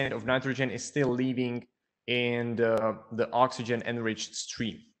 45% of nitrogen is still leaving in the oxygen enriched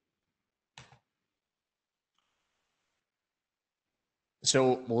stream.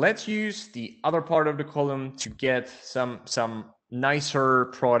 So let's use the other part of the column to get some nicer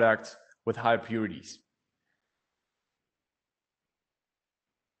product with high purities.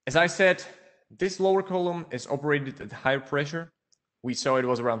 As I said, this lower column is operated at higher pressure. We saw it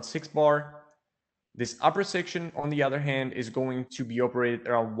was around 6 bar. This upper section, on the other hand, is going to be operated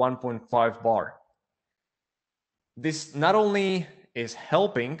around 1.5 bar. This not only is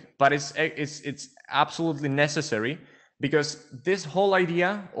helping, but it's absolutely necessary, because this whole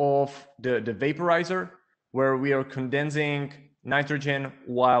idea of the vaporizer, where we are condensing nitrogen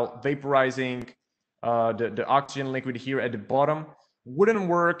while vaporizing the oxygen liquid here at the bottom wouldn't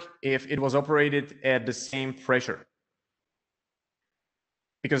work if it was operated at the same pressure.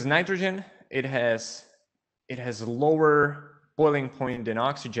 Because nitrogen, it has a lower boiling point than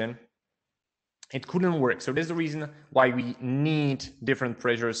oxygen. It couldn't work. So that's the reason why we need different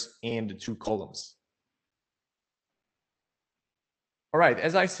pressures in the two columns. All right,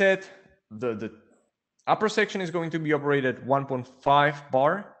 as I said, the upper section is going to be operated at 1.5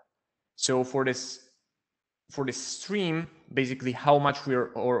 bar. So for this stream, basically how much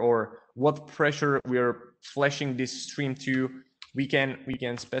we're or what pressure we're flashing this stream to, we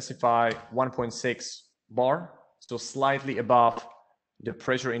can specify 1.6 bar, so slightly above the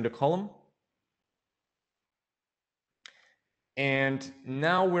pressure in the column. And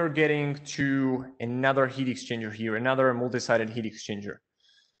now we're getting to another heat exchanger here, another multi-sided heat exchanger.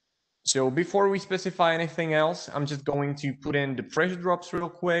 So before we specify anything else, I'm just going to put in the pressure drops real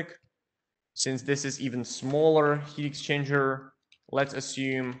quick. Since this is even smaller heat exchanger, let's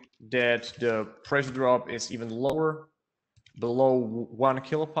assume that the pressure drop is even lower, below 1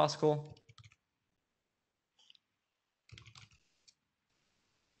 kilopascal.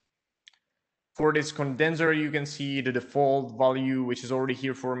 For this condenser, you can see the default value, which is already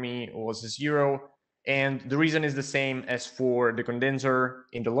here for me, was 0. And the reason is the same as for the condenser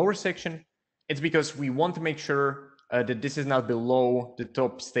in the lower section. It's because we want to make sure that this is not below the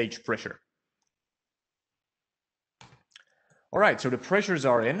top stage pressure. All right, so the pressures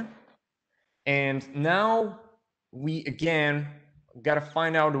are in. And now we again got to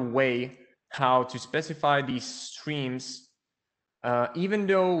find out a way how to specify these streams, even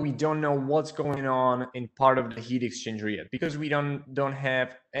though we don't know what's going on in part of the heat exchanger yet, because we don't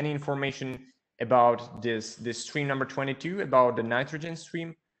have any information about this stream number 22, about the nitrogen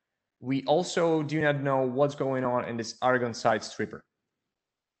stream. We also do not know what's going on in this argon side stripper.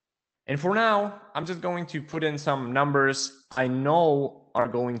 And for now, I'm just going to put in some numbers I know are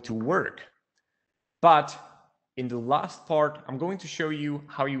going to work. But in the last part, I'm going to show you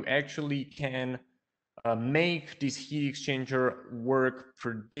how you actually can make this heat exchanger work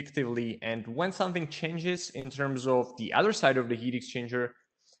predictively. And when something changes in terms of the other side of the heat exchanger,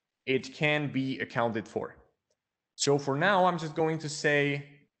 it can be accounted for. So for now, I'm just going to say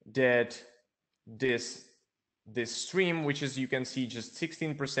that this stream, which is, you can see, just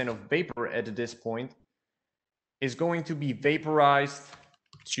 16% of vapor at this point, is going to be vaporized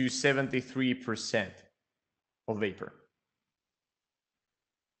to 73% of vapor.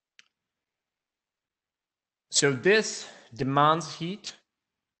 So this demands heat.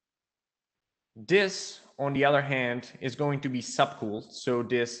 This, on the other hand, is going to be subcooled, so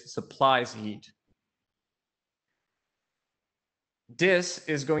this supplies heat. This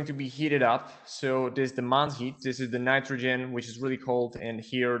is going to be heated up, so this demands heat. This is the nitrogen, which is really cold, and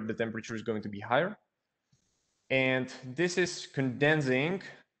here the temperature is going to be higher. And this is condensing,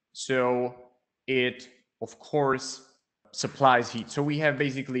 so it, of course, supplies heat. So we have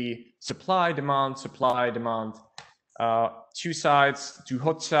basically supply, demand, two sides, two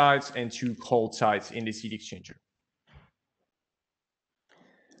hot sides, and two cold sides in this heat exchanger.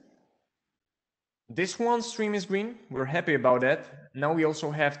 This one stream is green. We're happy about that. Now we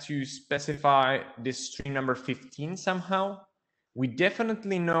also have to specify this stream number 15 somehow. We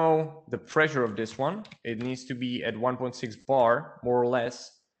definitely know the pressure of this one. It needs to be at 1.6 bar, more or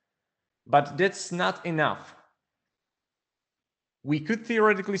less. But that's not enough. We could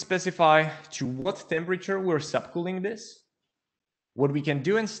theoretically specify to what temperature we're subcooling this. What we can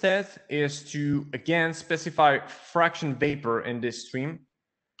do instead is to, again, specify fraction vapor in this stream.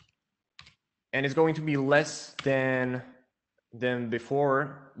 And it's going to be less than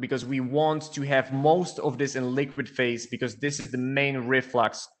before, because we want to have most of this in liquid phase, because this is the main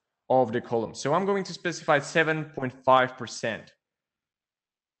reflux of the column. So I'm going to specify 7.5%.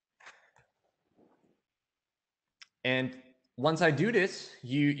 And once I do this,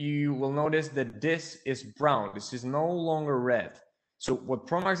 you will notice that this is brown. This is no longer red. So what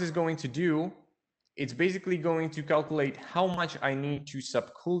ProMax is going to do, it's basically going to calculate how much I need to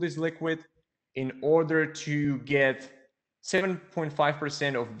subcool this liquid in order to get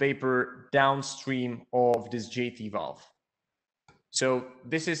 7.5% of vapor downstream of this JT valve. So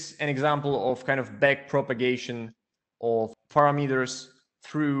this is an example of kind of back propagation of parameters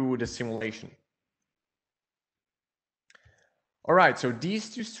through the simulation. All right, so these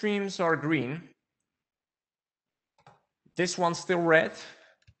two streams are green. This one's still red.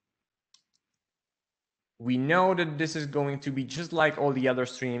 We know that this is going to be just like all the other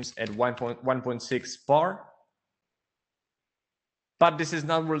streams at 1.6 bar. But this is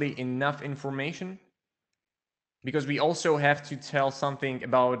not really enough information. because we also have to tell something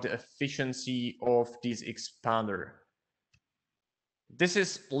about the efficiency of this expander. This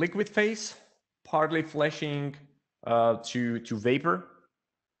is liquid phase, partly flashing to vapor.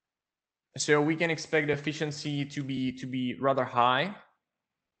 So we can expect the efficiency to be rather high.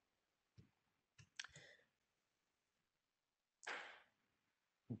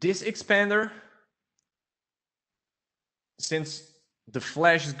 This expander, since the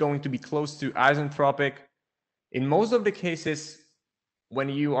flash is going to be close to isentropic, in most of the cases, when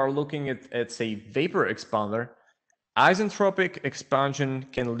you are looking at say, vapor expander, isentropic expansion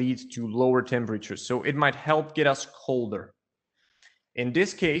can lead to lower temperatures. So it might help get us colder. In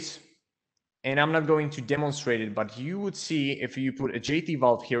this case, and I'm not going to demonstrate it, but you would see if you put a JT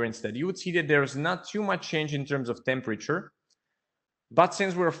valve here instead, you would see that there's not too much change in terms of temperature. But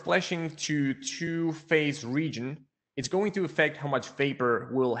since we're flashing to two-phase region, it's going to affect how much vapor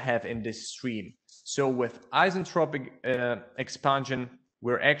we'll have in this stream. So with isentropic expansion,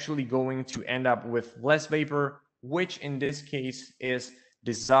 we're actually going to end up with less vapor, which in this case is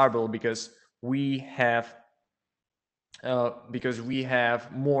desirable because we have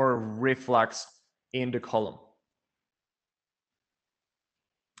more reflux in the column.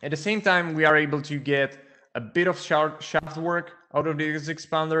 At the same time, we are able to get a bit of shaft work out of this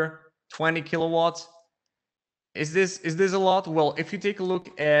expander, 20 kilowatts. Is this a lot? Well, if you take a look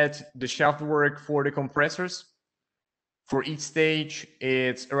at the shaft work for the compressors, for each stage,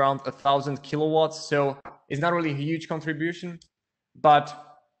 it's around 1,000 kilowatts. So it's not really a huge contribution,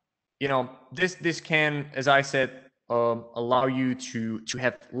 but you know, this can, as I said, allow you to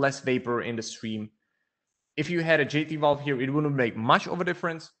have less vapor in the stream. If you had a JT valve here, it wouldn't make much of a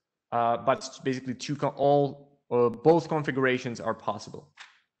difference, but basically both configurations are possible.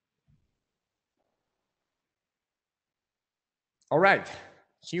 All right,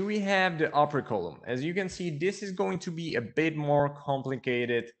 here we have the upper column. As you can see, this is going to be a bit more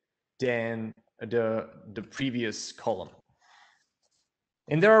complicated than the previous column.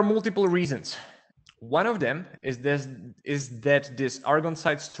 And there are multiple reasons. One of them is that this argon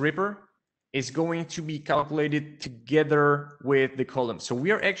side stripper is going to be calculated together with the column. So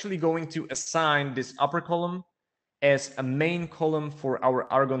we are actually going to assign this upper column as a main column for our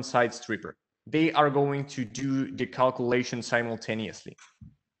argon side stripper. They are going to do the calculation simultaneously.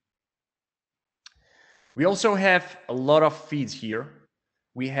 We also have a lot of feeds here.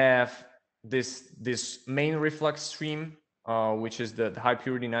 We have this main reflux stream, which is the high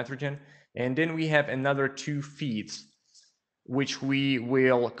purity nitrogen. And then we have another two feeds, which we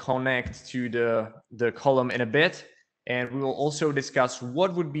will connect to the column in a bit. And we will also discuss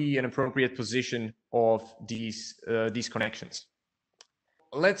what would be an appropriate position of these connections.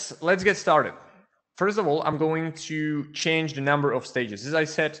 Let's get started. First of all, I'm going to change the number of stages. As I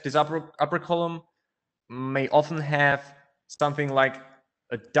said, this upper column may often have something like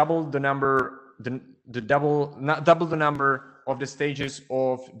double the number of the stages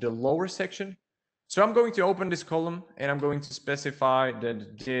of the lower section. So I'm going to open this column and I'm going to specify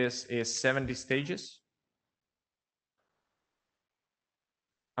that this is 70 stages.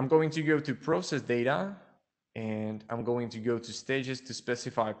 I'm going to go to process data and I'm going to go to stages to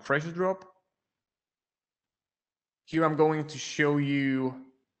specify pressure drop. Here I'm going to show you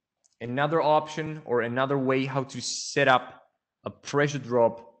another option or another way how to set up a pressure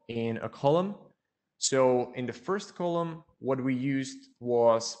drop in a column. So in the first column, what we used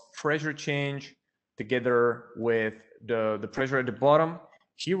was pressure change together with the pressure at the bottom.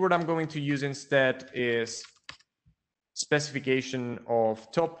 Here what I'm going to use instead is specification of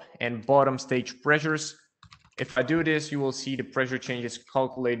top and bottom stage pressures. If I do this, you will see the pressure change is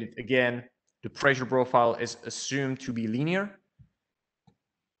calculated again. The pressure profile is assumed to be linear.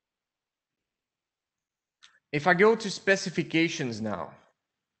 If I go to specifications now,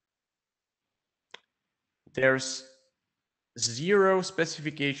 there's 0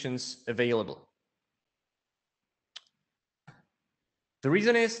 specifications available. The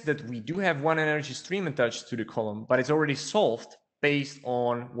reason is that we do have one energy stream attached to the column, but it's already solved based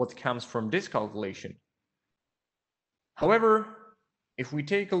on what comes from this calculation. However, if we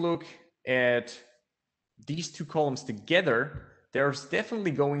take a look at these two columns together, there's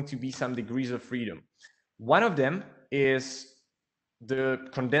definitely going to be some degrees of freedom. One of them is the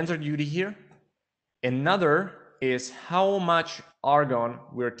condenser duty here. Another is how much argon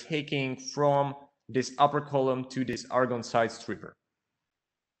we're taking from this upper column to this argon side stripper.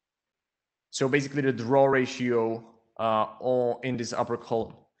 So basically the draw ratio in this upper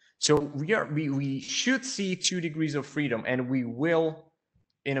column. So we should see 2 degrees of freedom, and we will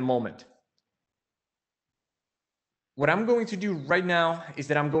in a moment. what I'm going to do right now is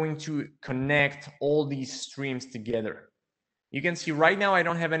that I'm going to connect all these streams together. You can see right now I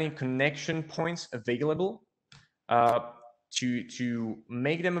don't have any connection points available. To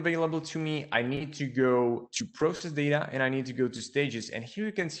make them available to me, I need to go to process data and I need to go to stages. And here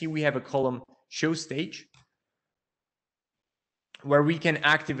you can see we have a column show stage where we can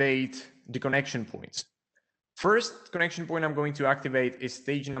activate the connection points. First connection point I'm going to activate is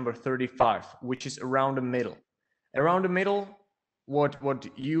stage number 35, which is around the middle. Around the middle, what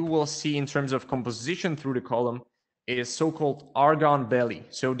you will see in terms of composition through the column is so-called argon belly.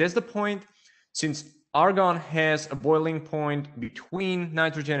 So that's the point, since argon has a boiling point between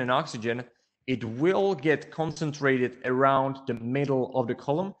nitrogen and oxygen, it will get concentrated around the middle of the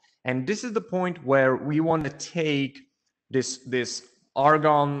column. And this is the point where we want to take this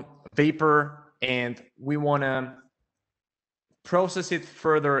argon vapor and we want to process it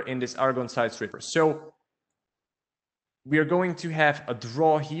further in this argon side stripper. So we are going to have a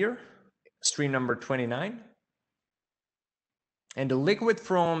draw here, stream number 29. And the liquid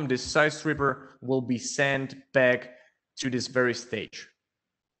from this side stripper will be sent back to this very stage.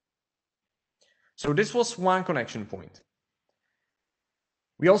 So this was one connection point.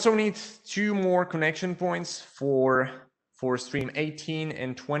 We also need two more connection points for stream 18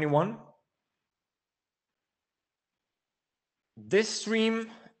 and 21. This stream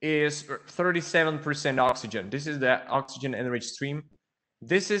is 37% oxygen. This is the oxygen enriched stream.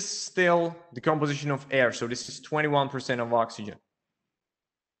 This is still the composition of air, so this is 21% of oxygen.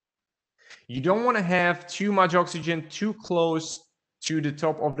 You don't want to have too much oxygen too close to the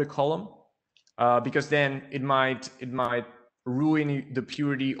top of the column, because then it might ruin the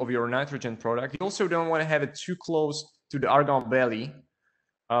purity of your nitrogen product. You also don't want to have it too close to the argon belly.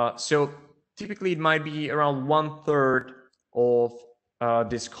 So typically it might be around 1/3 of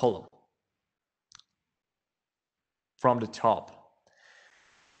this column from the top.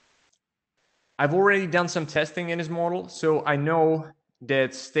 I've already done some testing in this model, so I know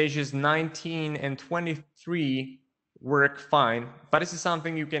that stages 19 and 23 work fine, but this is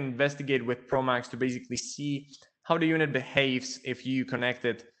something you can investigate with ProMax to basically see how the unit behaves if you connect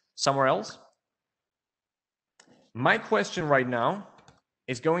it somewhere else. My question right now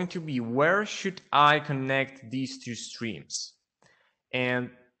is going to be, where should I connect these two streams?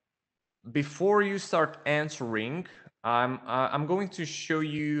 And before you start answering, I'm going to show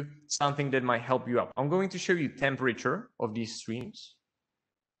you something that might help you out. I'm going to show you temperature of these streams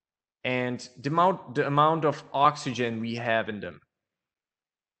and the amount of oxygen we have in them.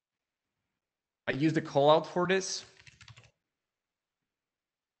 I use the callout for this,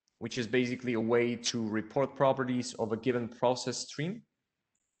 which is basically a way to report properties of a given process stream.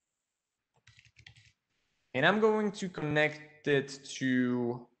 And I'm going to connect it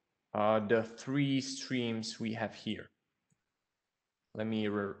to the three streams we have here. Let me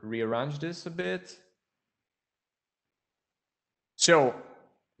rearrange this a bit. So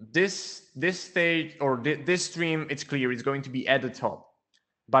this stage, or this stream, it's clear, it's going to be at the top.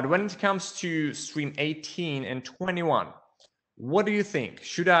 But when it comes to stream 18 and 21, what do you think?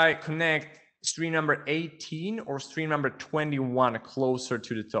 Should I connect stream number 18 or stream number 21 closer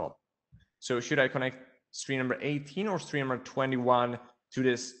to the top? So should I connect stream number 18 or stream number 21 to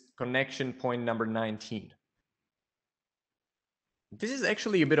this connection point number 19? This is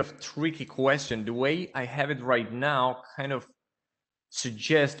actually a bit of a tricky question. The way I have it right now kind of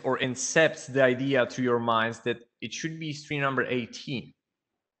suggests or incepts the idea to your minds that it should be stream number 18.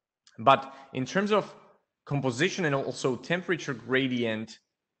 But in terms of composition and also temperature gradient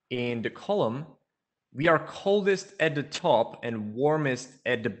in the column, we are coldest at the top and warmest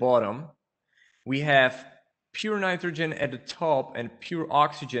at the bottom. We have pure nitrogen at the top and pure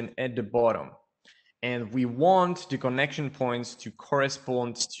oxygen at the bottom. And we want the connection points to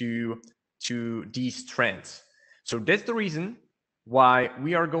correspond to these trends. So that's the reason why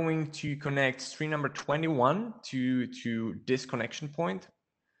we are going to connect stream number 21 to this connection point,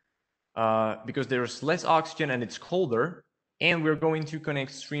 because there's less oxygen and it's colder. And we're going to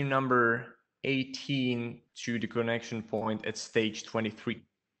connect stream number 18 to the connection point at stage 23.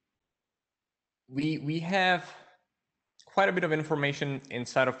 We have quite a bit of information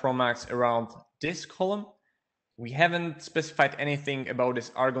inside of ProMax around this column. We haven't specified anything about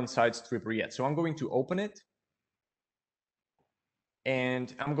this argon side stripper yet. So I'm going to open it.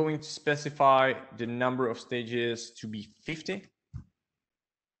 And I'm going to specify the number of stages to be 50.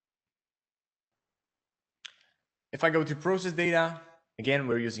 If I go to process data, again,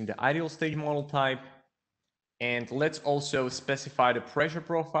 we're using the ideal stage model type. And let's also specify the pressure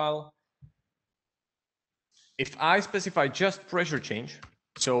profile. If I specify just pressure change,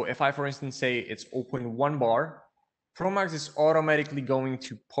 so if I, for instance, say it's 0.1 bar, ProMax is automatically going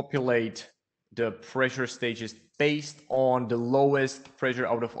to populate the pressure stages based on the lowest pressure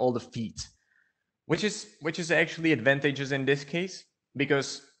out of all the feeds, which is actually advantageous in this case,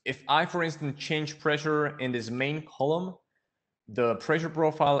 because if I, for instance, change pressure in this main column, the pressure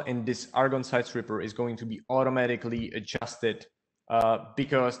profile in this argon side stripper is going to be automatically adjusted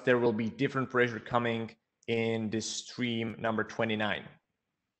because there will be different pressure coming in this stream number 29.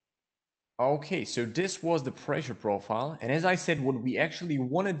 Okay, so this was the pressure profile. And as I said, what we actually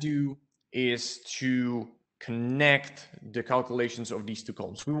want to do is to connect the calculations of these two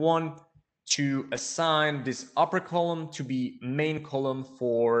columns. We want to assign this upper column to be main column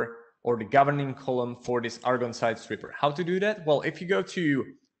for, or the governing column for this argon side stripper. How to do that? Well, if you go to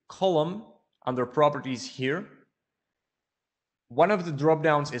column under properties here, one of the drop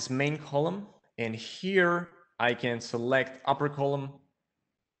downs is main column, and here I can select upper column,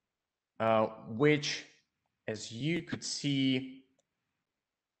 which, as you could see,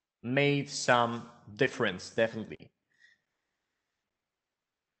 made some difference, definitely.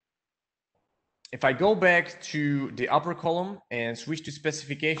 If I go back to the upper column and switch to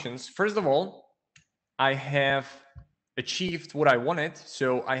specifications, first of all, I have achieved what I wanted.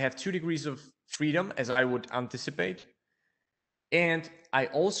 So I have 2 degrees of freedom, as I would anticipate. And I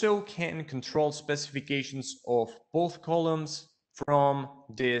also can control specifications of both columns from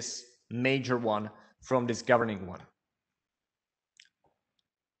this major one, from this governing one.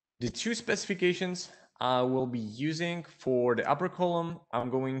 The 2 specifications I will be using for the upper column, I'm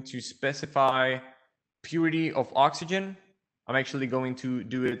going to specify purity of oxygen. I'm actually going to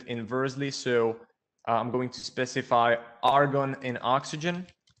do it inversely. So I'm going to specify argon and oxygen.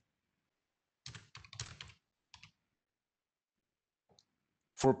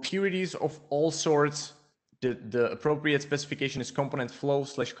 For purities of all sorts, the appropriate specification is component flow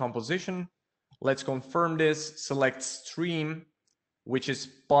 / composition. Let's confirm this. Select stream, which is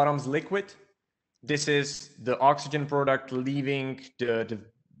bottoms liquid. This is the oxygen product leaving the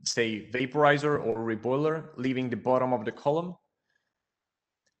say vaporizer or reboiler, leaving the bottom of the column.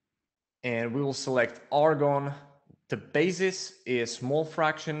 And we will select argon. The basis is mole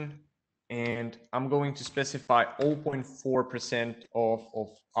fraction, and I'm going to specify 0.4% of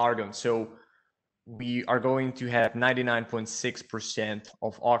argon. So we are going to have 99.6%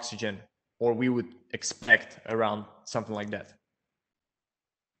 of oxygen, or we would expect around something like that.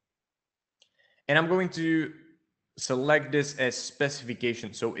 And I'm going to select this as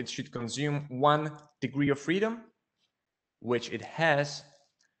specification. So it should consume 1 degree of freedom, which it has.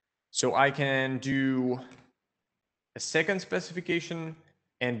 So I can do a second specification,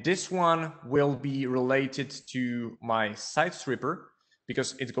 and this one will be related to my side stripper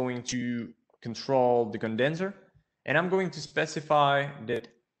because it's going to control the condenser. And I'm going to specify that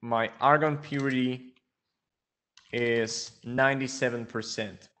my argon purity is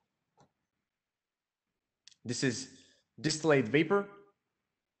 97%. This is distillate vapor,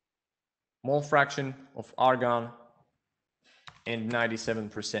 mole fraction of argon, and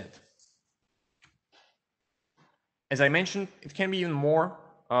 97%. As I mentioned, it can be even more,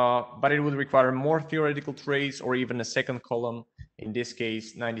 but it would require more theoretical trace or even a second column. In this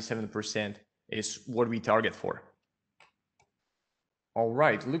case, 97% is what we target for. All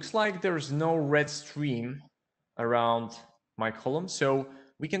right, looks like there's no red stream around my column, so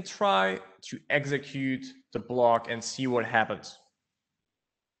we can try to execute the block and see what happens.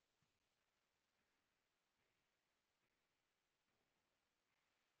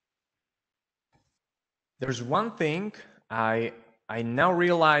 There's one thing I now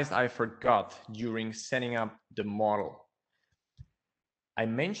realized I forgot during setting up the model. I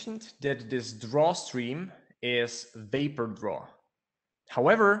mentioned that this draw stream is vapor draw.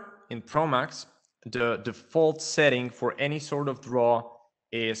 However, in ProMax, the default setting for any sort of draw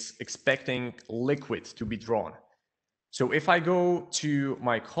is expecting liquid to be drawn. So if I go to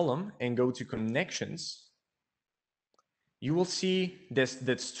my column and go to connections, you will see this,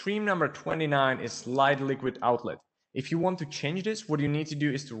 that stream number 29 is light liquid outlet. If you want to change this, what you need to do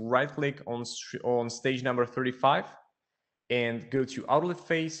is to right click on stage number 35 and go to outlet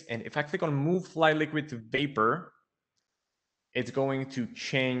phase. And if I click on move light liquid to vapor, it's going to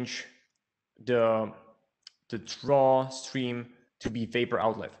change the draw stream to be vapor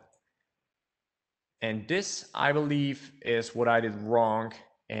outlet. And this, I believe, is what I did wrong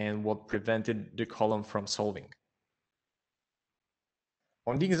and what prevented the column from solving.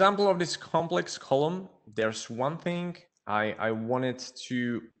 On the example of this complex column, there's one thing I wanted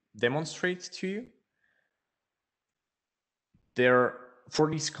to demonstrate to you. For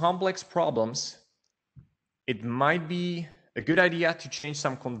these complex problems, it might be a good idea to change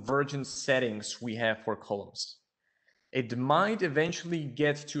some convergence settings we have for columns. it might eventually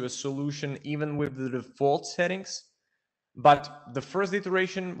get to a solution even with the default settings, but the first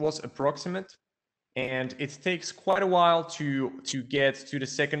iteration was approximate, and it takes quite a while to get to the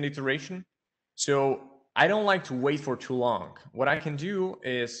second iteration. So I don't like to wait for too long. What I can do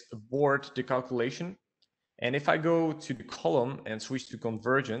is abort the calculation, and if I go to the column and switch to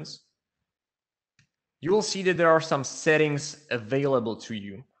convergence, you will see that there are some settings available to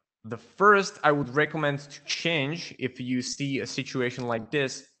you. The first I would recommend to change if you see a situation like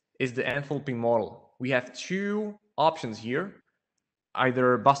this is the enthalpy model. We have two options here,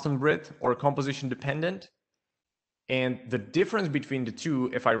 either Boston Brit or composition dependent. And the difference between the two,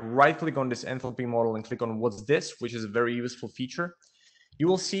 if I right click on this enthalpy model and click on what's this, which is a very useful feature, you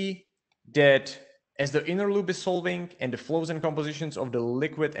will see that as the inner loop is solving and the flows and compositions of the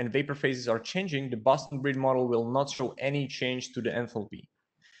liquid and vapor phases are changing, the Boston Brit model will not show any change to the enthalpy.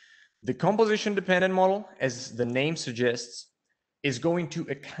 The composition dependent model, as the name suggests, is going to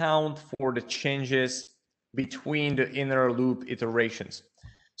account for the changes between the inner loop iterations.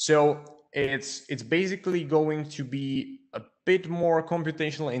 So it's basically going to be a bit more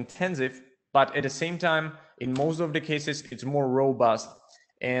computationally intensive, but at the same time, in most of the cases, it's more robust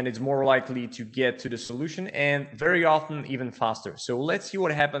and it's more likely to get to the solution, and very often even faster. So let's see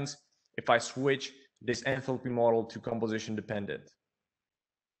what happens if I switch this enthalpy model to composition dependent.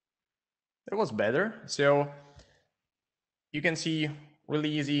 It was better. So you can see really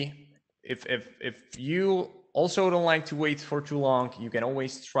easy. If you also don't like to wait for too long, you can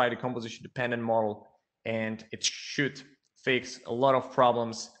always try the composition dependent model, and it should fix a lot of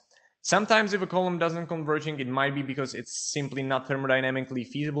problems. Sometimes if a column doesn't converging, it might be because it's simply not thermodynamically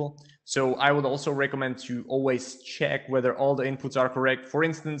feasible. So I would also recommend to always check whether all the inputs are correct. For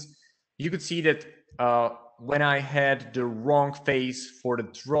instance, you could see that when I had the wrong phase for the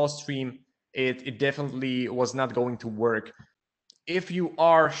draw stream, it definitely was not going to work. If you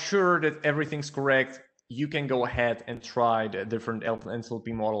are sure that everything's correct, you can go ahead and try the different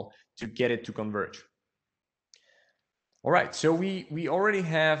enthalpy model to get it to converge. All right, so we already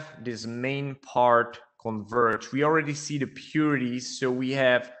have this main part converge. We already see the purities. So we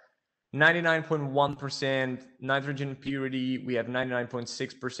have 99.1% nitrogen purity, we have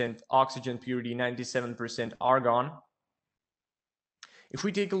 99.6% oxygen purity, 97% argon. If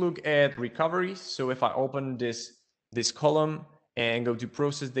we take a look at recoveries, so if I open this column and go to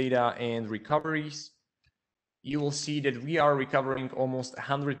process data and recoveries, you will see that we are recovering almost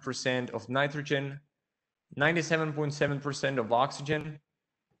 100% of nitrogen, 97.7% of oxygen,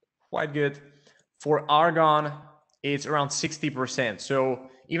 quite good. For argon, it's around 60%. So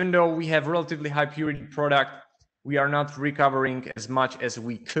even though we have relatively high purity product, we are not recovering as much as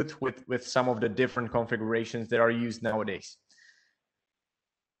we could with some of the different configurations that are used nowadays.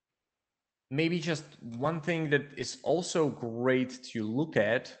 Maybe just one thing that is also great to look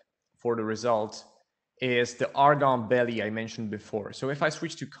at for the results is the argon belly I mentioned before. So if I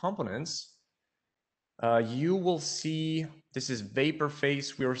switch to components, you will see this is vapor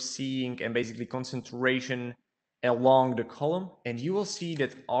phase we're seeing and basically concentration along the column. And you will see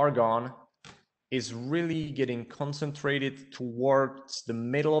that argon is really getting concentrated towards the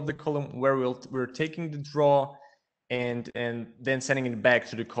middle of the column where we're taking the draw and then sending it back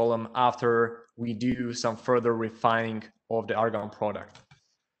to the column after we do some further refining of the argon product.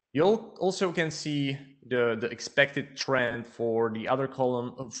 You also can see the expected trend for the other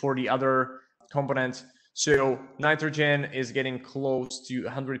column, for the other components. So nitrogen is getting close to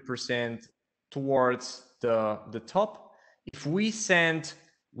 100% towards the top. If we send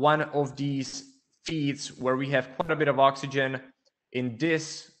one of these feeds where we have quite a bit of oxygen in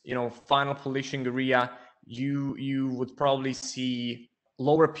this, final polishing area, you would probably see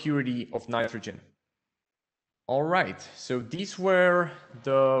lower purity of nitrogen. All right, so these were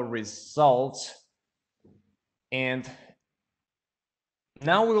the results, and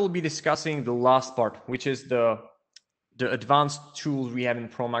now we will be discussing the last part, which is the advanced tools we have in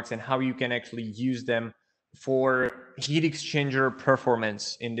ProMax and how you can actually use them for heat exchanger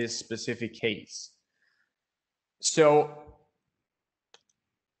performance in this specific case. So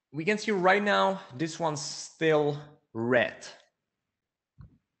we can see right now, this one's still red.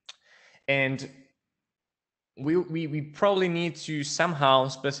 And we probably need to somehow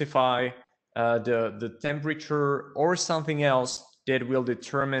specify the temperature or something else that will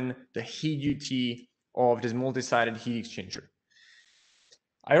determine the heat duty of this multi-sided heat exchanger.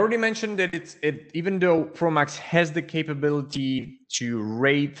 I already mentioned that even though ProMax has the capability to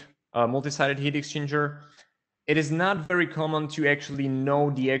rate a multi-sided heat exchanger, it is not very common to actually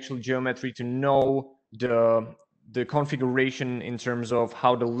know the actual geometry, to know the configuration in terms of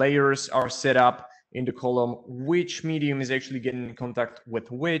how the layers are set up in the column, which medium is actually getting in contact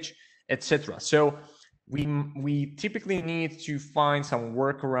with which, etc. So we typically need to find some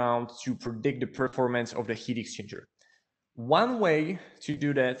workaround to predict the performance of the heat exchanger. One way to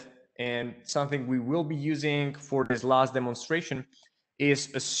do that, and something we will be using for this last demonstration,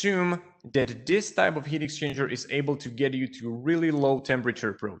 is assume that this type of heat exchanger is able to get you to a really low temperature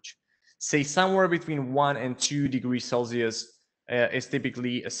approach. Say somewhere between 1 and 2 degrees Celsius is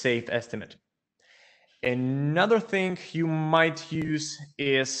typically a safe estimate. Another thing you might use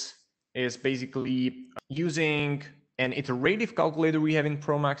is basically using an iterative calculator we have in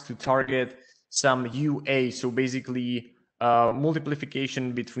ProMax to target some UA, so basically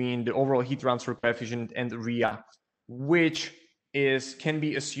multiplication between the overall heat transfer coefficient and the RIA, which can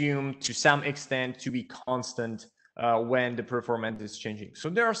be assumed to some extent to be constant when the performance is changing. So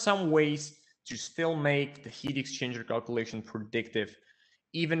there are some ways to still make the heat exchanger calculation predictive,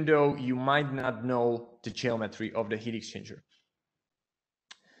 even though you might not know the geometry of the heat exchanger.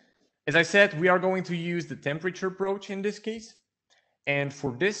 As I said, we are going to use the temperature approach in this case. And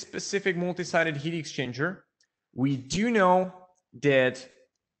for this specific multi-sided heat exchanger, we do know that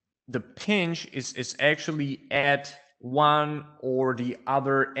the pinch is actually at one or the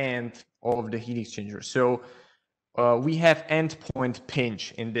other end of the heat exchanger. So we have endpoint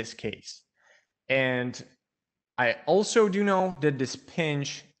pinch in this case. And I also do know that this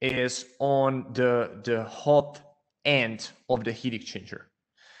pinch is on the hot end of the heat exchanger.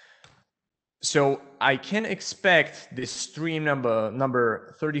 So I can expect this stream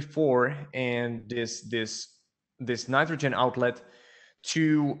number 34 and this nitrogen outlet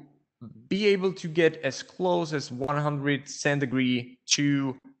to be able to get as close as 100 centigrade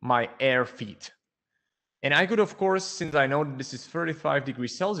to my air feed. And I could, of course, since I know that this is 35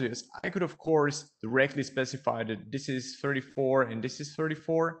 degrees Celsius, I could, of course, directly specify that this is 34 and this is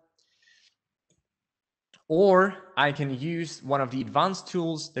 34. Or I can use one of the advanced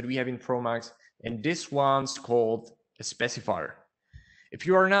tools that we have in ProMax, and this one's called a specifier. If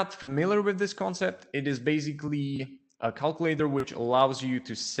you are not familiar with this concept, it is basically a calculator which allows you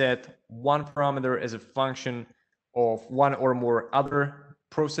to set one parameter as a function of one or more other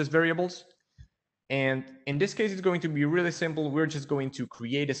process variables. And in this case, it's going to be really simple. We're just going to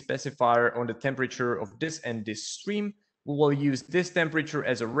create a specifier on the temperature of this and this stream. We will use this temperature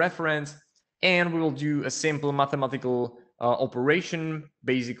as a reference, and we will do a simple mathematical operation,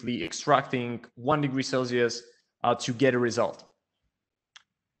 basically extracting 1 degree Celsius to get a result.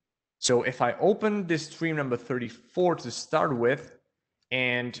 So if I open this stream number 34 to start with,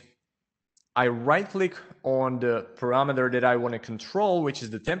 and I right-click on the parameter that I want to control, which is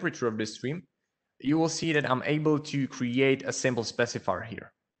the temperature of this stream, you will see that I'm able to create a simple specifier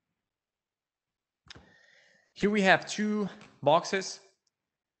here. Here we have two boxes.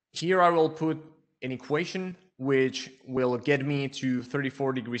 Here I will put an equation which will get me to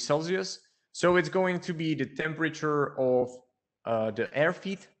 34 degrees Celsius. So it's going to be the temperature of the air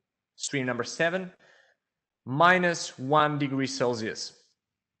feed, stream number 7, minus 1 degree Celsius.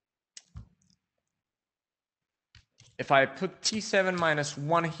 If I put T7 minus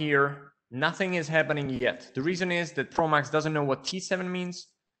 1 here, nothing is happening yet. The reason is that ProMax doesn't know what T7 means,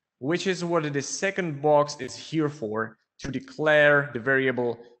 which is what the second box is here for, to declare the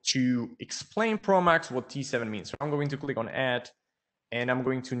variable to explain ProMax what T7 means. So I'm going to click on add, and I'm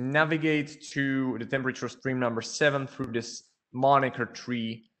going to navigate to the temperature stream number 7 through this moniker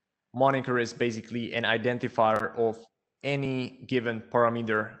tree. Moniker is basically an identifier of any given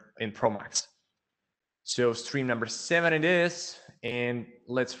parameter in ProMax. So stream number 7 it is, and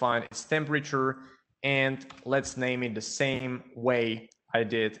let's find its temperature, and let's name it the same way I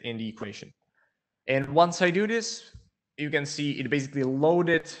did in the equation. And once I do this, you can see it basically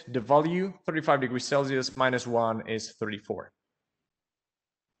loaded the value, 35 degrees Celsius minus 1 is 34.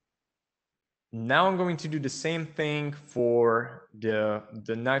 Now I'm going to do the same thing for the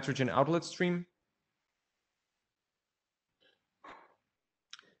nitrogen outlet stream.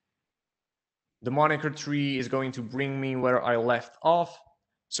 The moniker tree is going to bring me where I left off.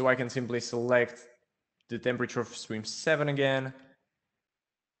 So I can simply select the temperature of stream 7 again.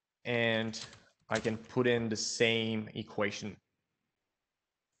 And I can put in the same equation.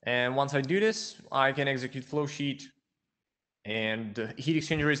 And once I do this, I can execute flow sheet. And the heat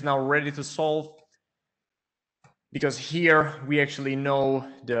exchanger is now ready to solve. Because here we actually know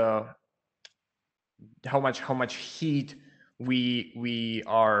how much heat we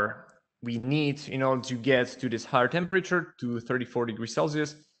need in order to get to this higher temperature, to 34 degrees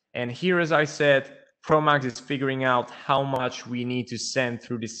Celsius. And here, as I said, ProMax is figuring out how much we need to send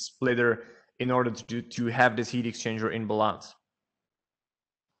through this splitter in order to have this heat exchanger in balance.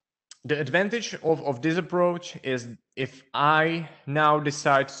 The advantage of this approach is if I now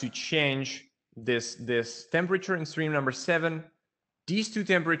decide to change this temperature in stream number 7, these two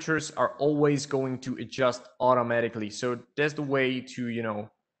temperatures are always going to adjust automatically. So that's the way to, you know,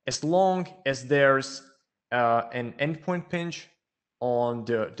 as long as there's an endpoint pinch on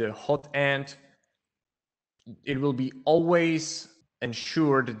the hot end, it will be always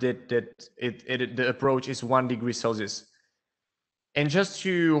ensured that the approach is 1 degree Celsius. And just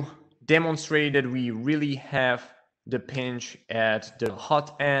to demonstrate that we really have the pinch at the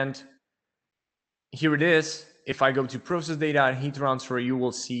hot end, here it is. If I go to process data and heat transfer, you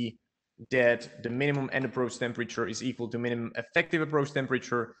will see that the minimum end approach temperature is equal to minimum effective approach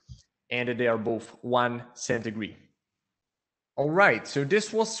temperature, and that they are both 1 centigrade. All right, so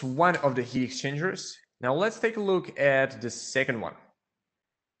this was one of the heat exchangers. Now let's take a look at the second one.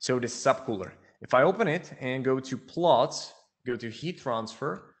 So the subcooler. If I open it and go to plots, go to heat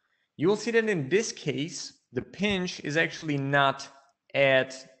transfer, you will see that in this case, the pinch is actually not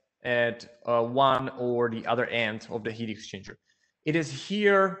at one or the other end of the heat exchanger. It is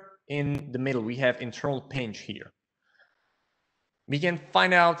here in the middle. We have internal pinch here. We can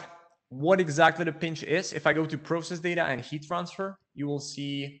find out what exactly the pinch is. If I go to process data and heat transfer, you will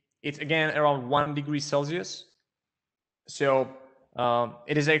see it's again around 1 degree Celsius. So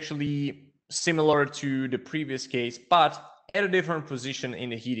it is actually similar to the previous case, but at a different position in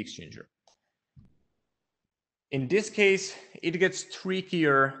the heat exchanger. In this case, it gets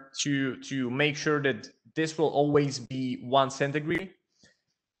trickier to make sure that this will always be 1 centigrade.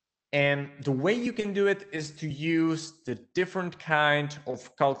 And the way you can do it is to use the different kind of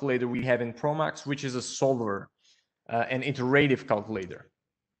calculator we have in ProMax, which is a solver, an iterative calculator.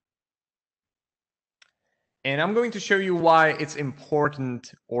 And I'm going to show you why it's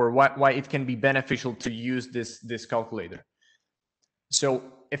important, or why it can be beneficial to use this calculator. So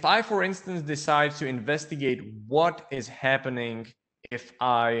if I, for instance, decide to investigate what is happening if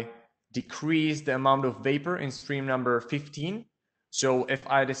I decrease the amount of vapor in stream number 15, so if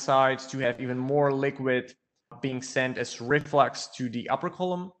I decide to have even more liquid being sent as reflux to the upper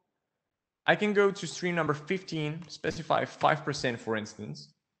column, I can go to stream number 15, specify 5%, for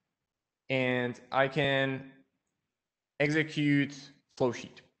instance, and I can execute flow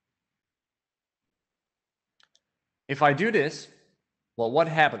sheet. If I do this, well, what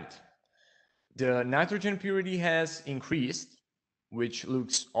happened? The nitrogen purity has increased, which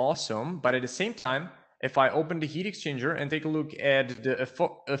looks awesome, but at the same time, if I open the heat exchanger and take a look at the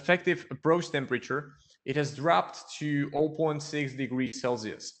effective approach temperature, it has dropped to 0.6 degrees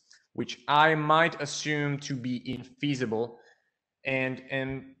Celsius, which I might assume to be infeasible.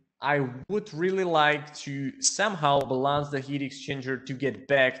 And I would really like to somehow balance the heat exchanger to get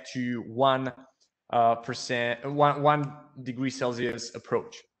back to 1 degree Celsius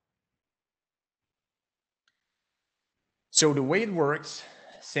approach. So the way it works,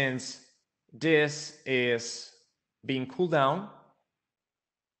 since this is being cooled down,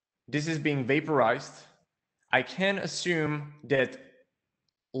 this is being vaporized, I can assume that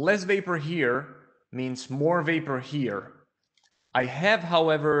less vapor here means more vapor here. I have,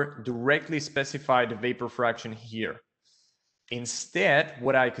 however, directly specified the vapor fraction here. Instead,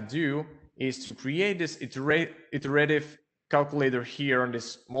 what I could do is to create this iterative calculator here on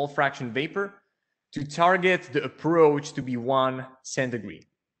this mole fraction vapor to target the approach to be 1 centigrade.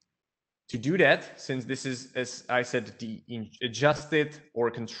 To do that, since this is, as I said, the adjusted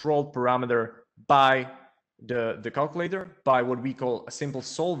or controlled parameter by the calculator, by what we call a simple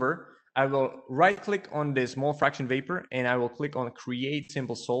solver, I will right click on this mole fraction vapor and I will click on create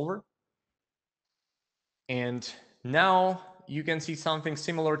simple solver. And now you can see something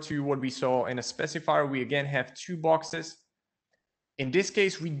similar to what we saw in a specifier. We again have 2 boxes. In this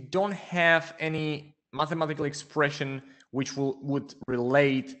case, we don't have any mathematical expression which would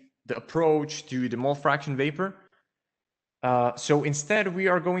relate the approach to the mole fraction vapor. So instead, we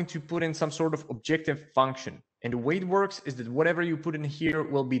are going to put in some sort of objective function. And the way it works is that whatever you put in here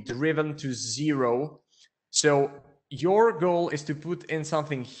will be driven to 0. So your goal is to put in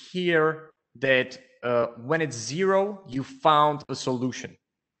something here that when it's 0, you found a solution.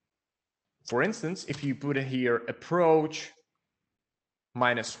 For instance, if you put here approach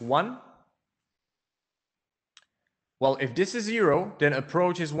 -1, well, if this is 0, then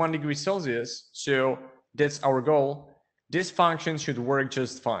approach is 1 degree Celsius. So that's our goal. This function should work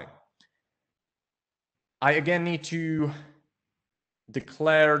just fine. I again need to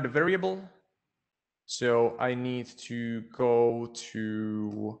declare the variable. So I need to go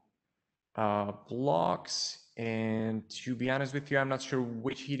to blocks. And to be honest with you, I'm not sure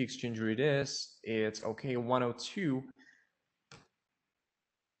which heat exchanger it is. It's okay, 102.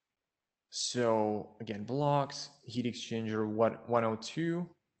 So again, blocks, heat exchanger 102,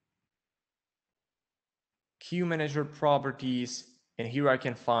 Q manager properties, and here I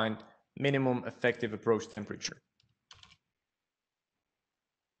can find minimum effective approach temperature.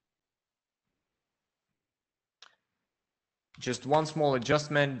 Just one small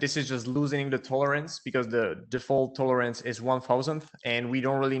adjustment. This is just loosening the tolerance because the default tolerance is 1,000th, and we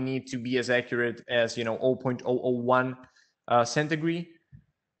don't really need to be as accurate as 0.001 centigrade.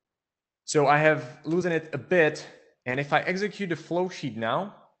 So I have loosened it a bit, and if I execute the flow sheet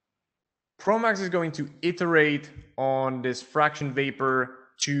now, ProMax is going to iterate on this fraction vapor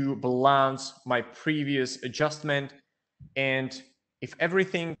to balance my previous adjustment, and if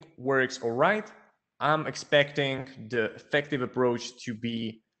everything works all right, I'm expecting the effective approach to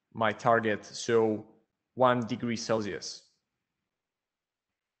be my target, so 1 degree Celsius.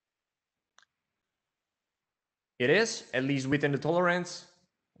 It is, at least within the tolerance,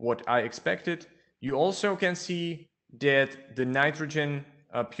 what I expected. You also can see that the nitrogen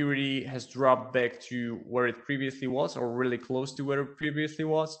purity has dropped back to where it previously was, or really close to where it previously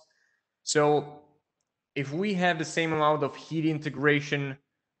was. So if we have the same amount of heat integration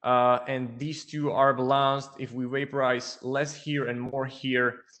and these two are balanced, if we vaporize less here and more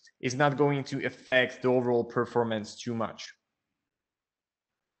here, it's not going to affect the overall performance too much.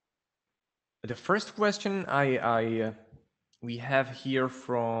 The first question we have here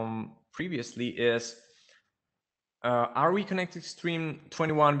from previously is, are we connected to stream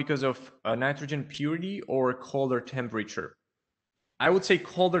 21 because of nitrogen purity or colder temperature? I would say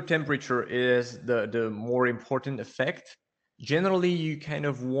colder temperature is the more important effect. Generally, you kind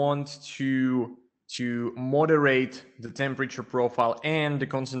of want to moderate the temperature profile and the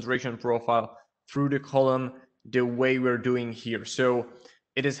concentration profile through the column the way we're doing here. So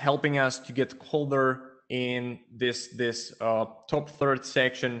it is helping us to get colder in this top third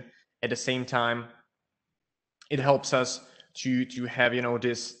section. At the same time, it helps us to have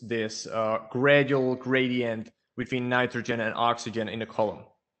this gradual gradient between nitrogen and oxygen in the column.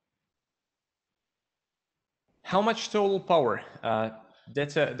 How much total power?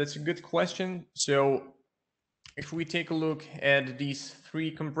 That's a good question. So if we take a look at these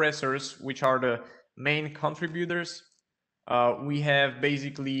three compressors, which are the main contributors, we have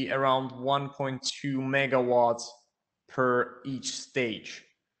basically around 1.2 megawatts per each stage.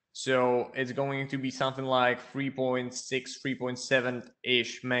 So it's going to be something like 3.6,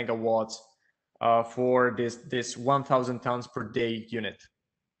 3.7-ish megawatts for this 1,000 tons per day unit.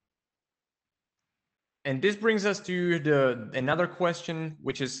 And this brings us to another question,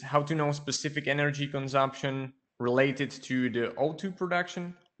 which is how to know specific energy consumption related to the O2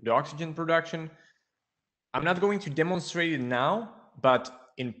 production, the oxygen production. I'm not going to demonstrate it now,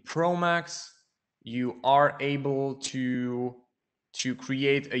 but in ProMax, you are able to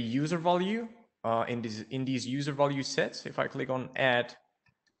create a user value in these user value sets. If I click on add,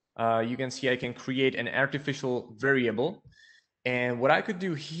 you can see I can create an artificial variable. And what I could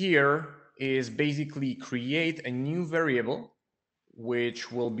do here is basically create a new variable,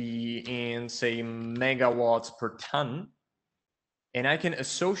 which will be in, say, megawatts per ton. And I can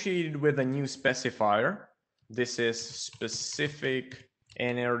associate it with a new specifier. This is specific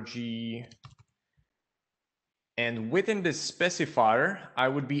energy. And within this specifier, I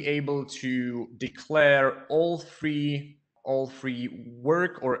would be able to declare all three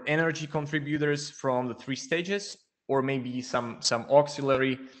work or energy contributors from the three stages, or maybe some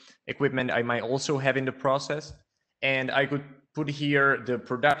auxiliary equipment I might also have in the process. And I could put here the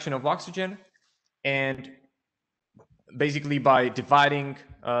production of oxygen, and basically by dividing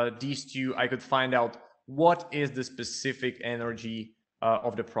these two, I could find out what is the specific energy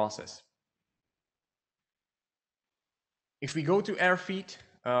of the process. If we go to air feed,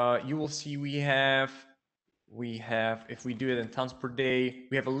 you will see we have, if we do it in tons per day,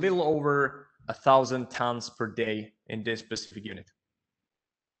 we have a little over 1,000 tons per day in this specific unit.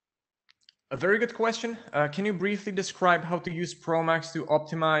 A very good question. Can you briefly describe how to use ProMax to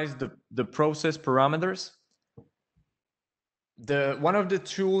optimize the process parameters? One of the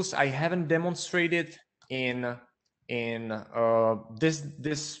tools I haven't demonstrated in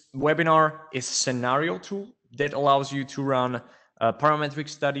this webinar is scenario tool that allows you to run parametric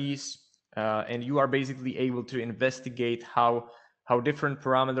studies, and you are basically able to investigate how different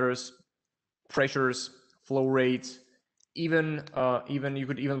parameters, pressures, flow rates, even you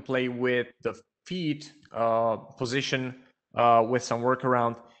could even play with the feed position with some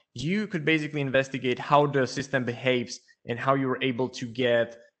workaround. You could basically investigate how the system behaves and how you're able to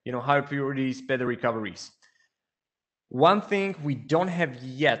get higher purities, better recoveries. One thing we don't have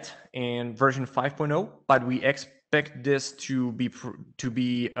yet in version 5.0, but we expect this to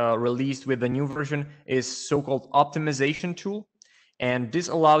be released with the new version is so-called optimization tool, and this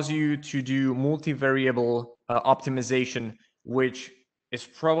allows you to do multivariable optimization, which is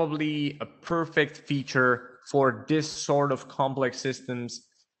probably a perfect feature for this sort of complex systems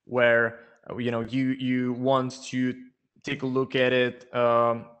where you want to take a look at it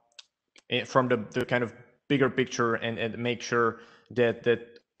from the kind of bigger picture and make sure that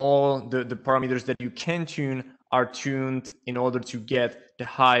all the parameters that you can tune are tuned in order to get the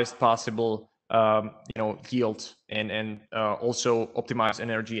highest possible yield and also optimize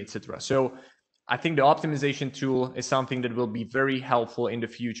energy, etc. So I think the optimization tool is something that will be very helpful in the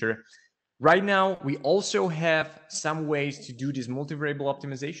future. Right now, we also have some ways to do these multivariable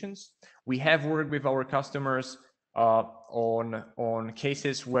optimizations. We have worked with our customers on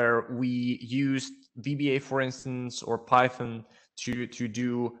cases where we used VBA, for instance, or Python to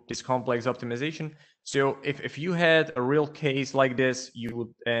do this complex optimization. So if you had a real case like this, you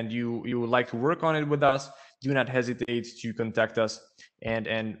would like to work on it with us, do not hesitate to contact us,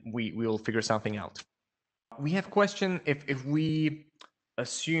 and we will figure something out. We have a question if we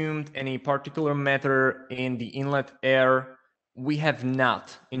assumed any particular matter in the inlet air. We have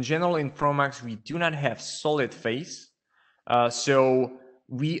not. In general, in ProMax, we do not have solid phase. So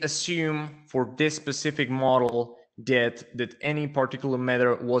we assume for this specific model that any particular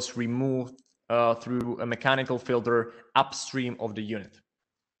matter was removed through a mechanical filter upstream of the unit.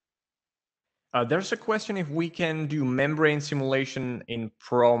 There's a question if we can do membrane simulation in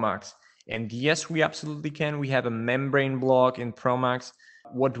ProMax. And yes, we absolutely can. We have a membrane block in ProMax.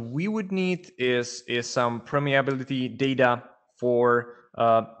 What we would need is some permeability data for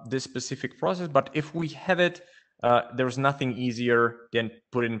this specific process. But if we have it, there's nothing easier than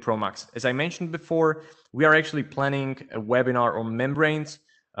put it in ProMax. As I mentioned before, we are actually planning a webinar on membranes.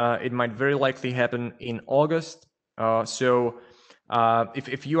 It might very likely happen in August.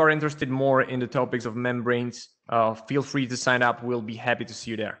 If you are interested more in the topics of membranes, feel free to sign up. We'll be happy to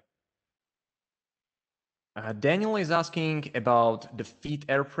see you there. Daniel is asking about the feed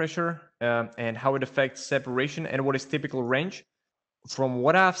air pressure and how it affects separation and what is typical range. From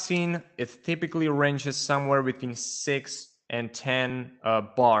what I've seen, it typically ranges somewhere between 6 and 10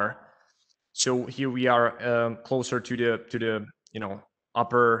 bar. So here we are closer to the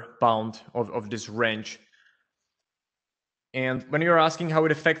upper bound of this range. And when you're asking how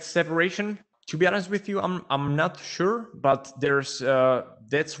it affects separation, to be honest with you, I'm not sure, but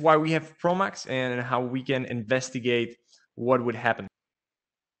that's why we have ProMax and how we can investigate what would happen.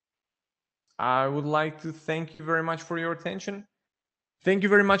 I would like to thank you very much for your attention. Thank you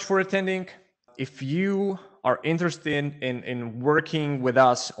very much for attending. If you are interested in working with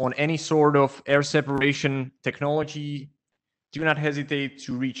us on any sort of air separation technology, do not hesitate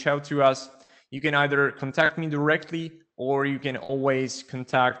to reach out to us. You can either contact me directly, or you can always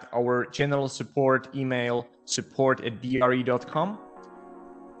contact our general support email, support@bre.com.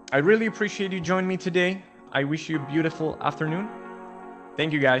 I really appreciate you joining me today. I wish you a beautiful afternoon.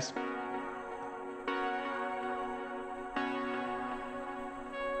 Thank you, guys.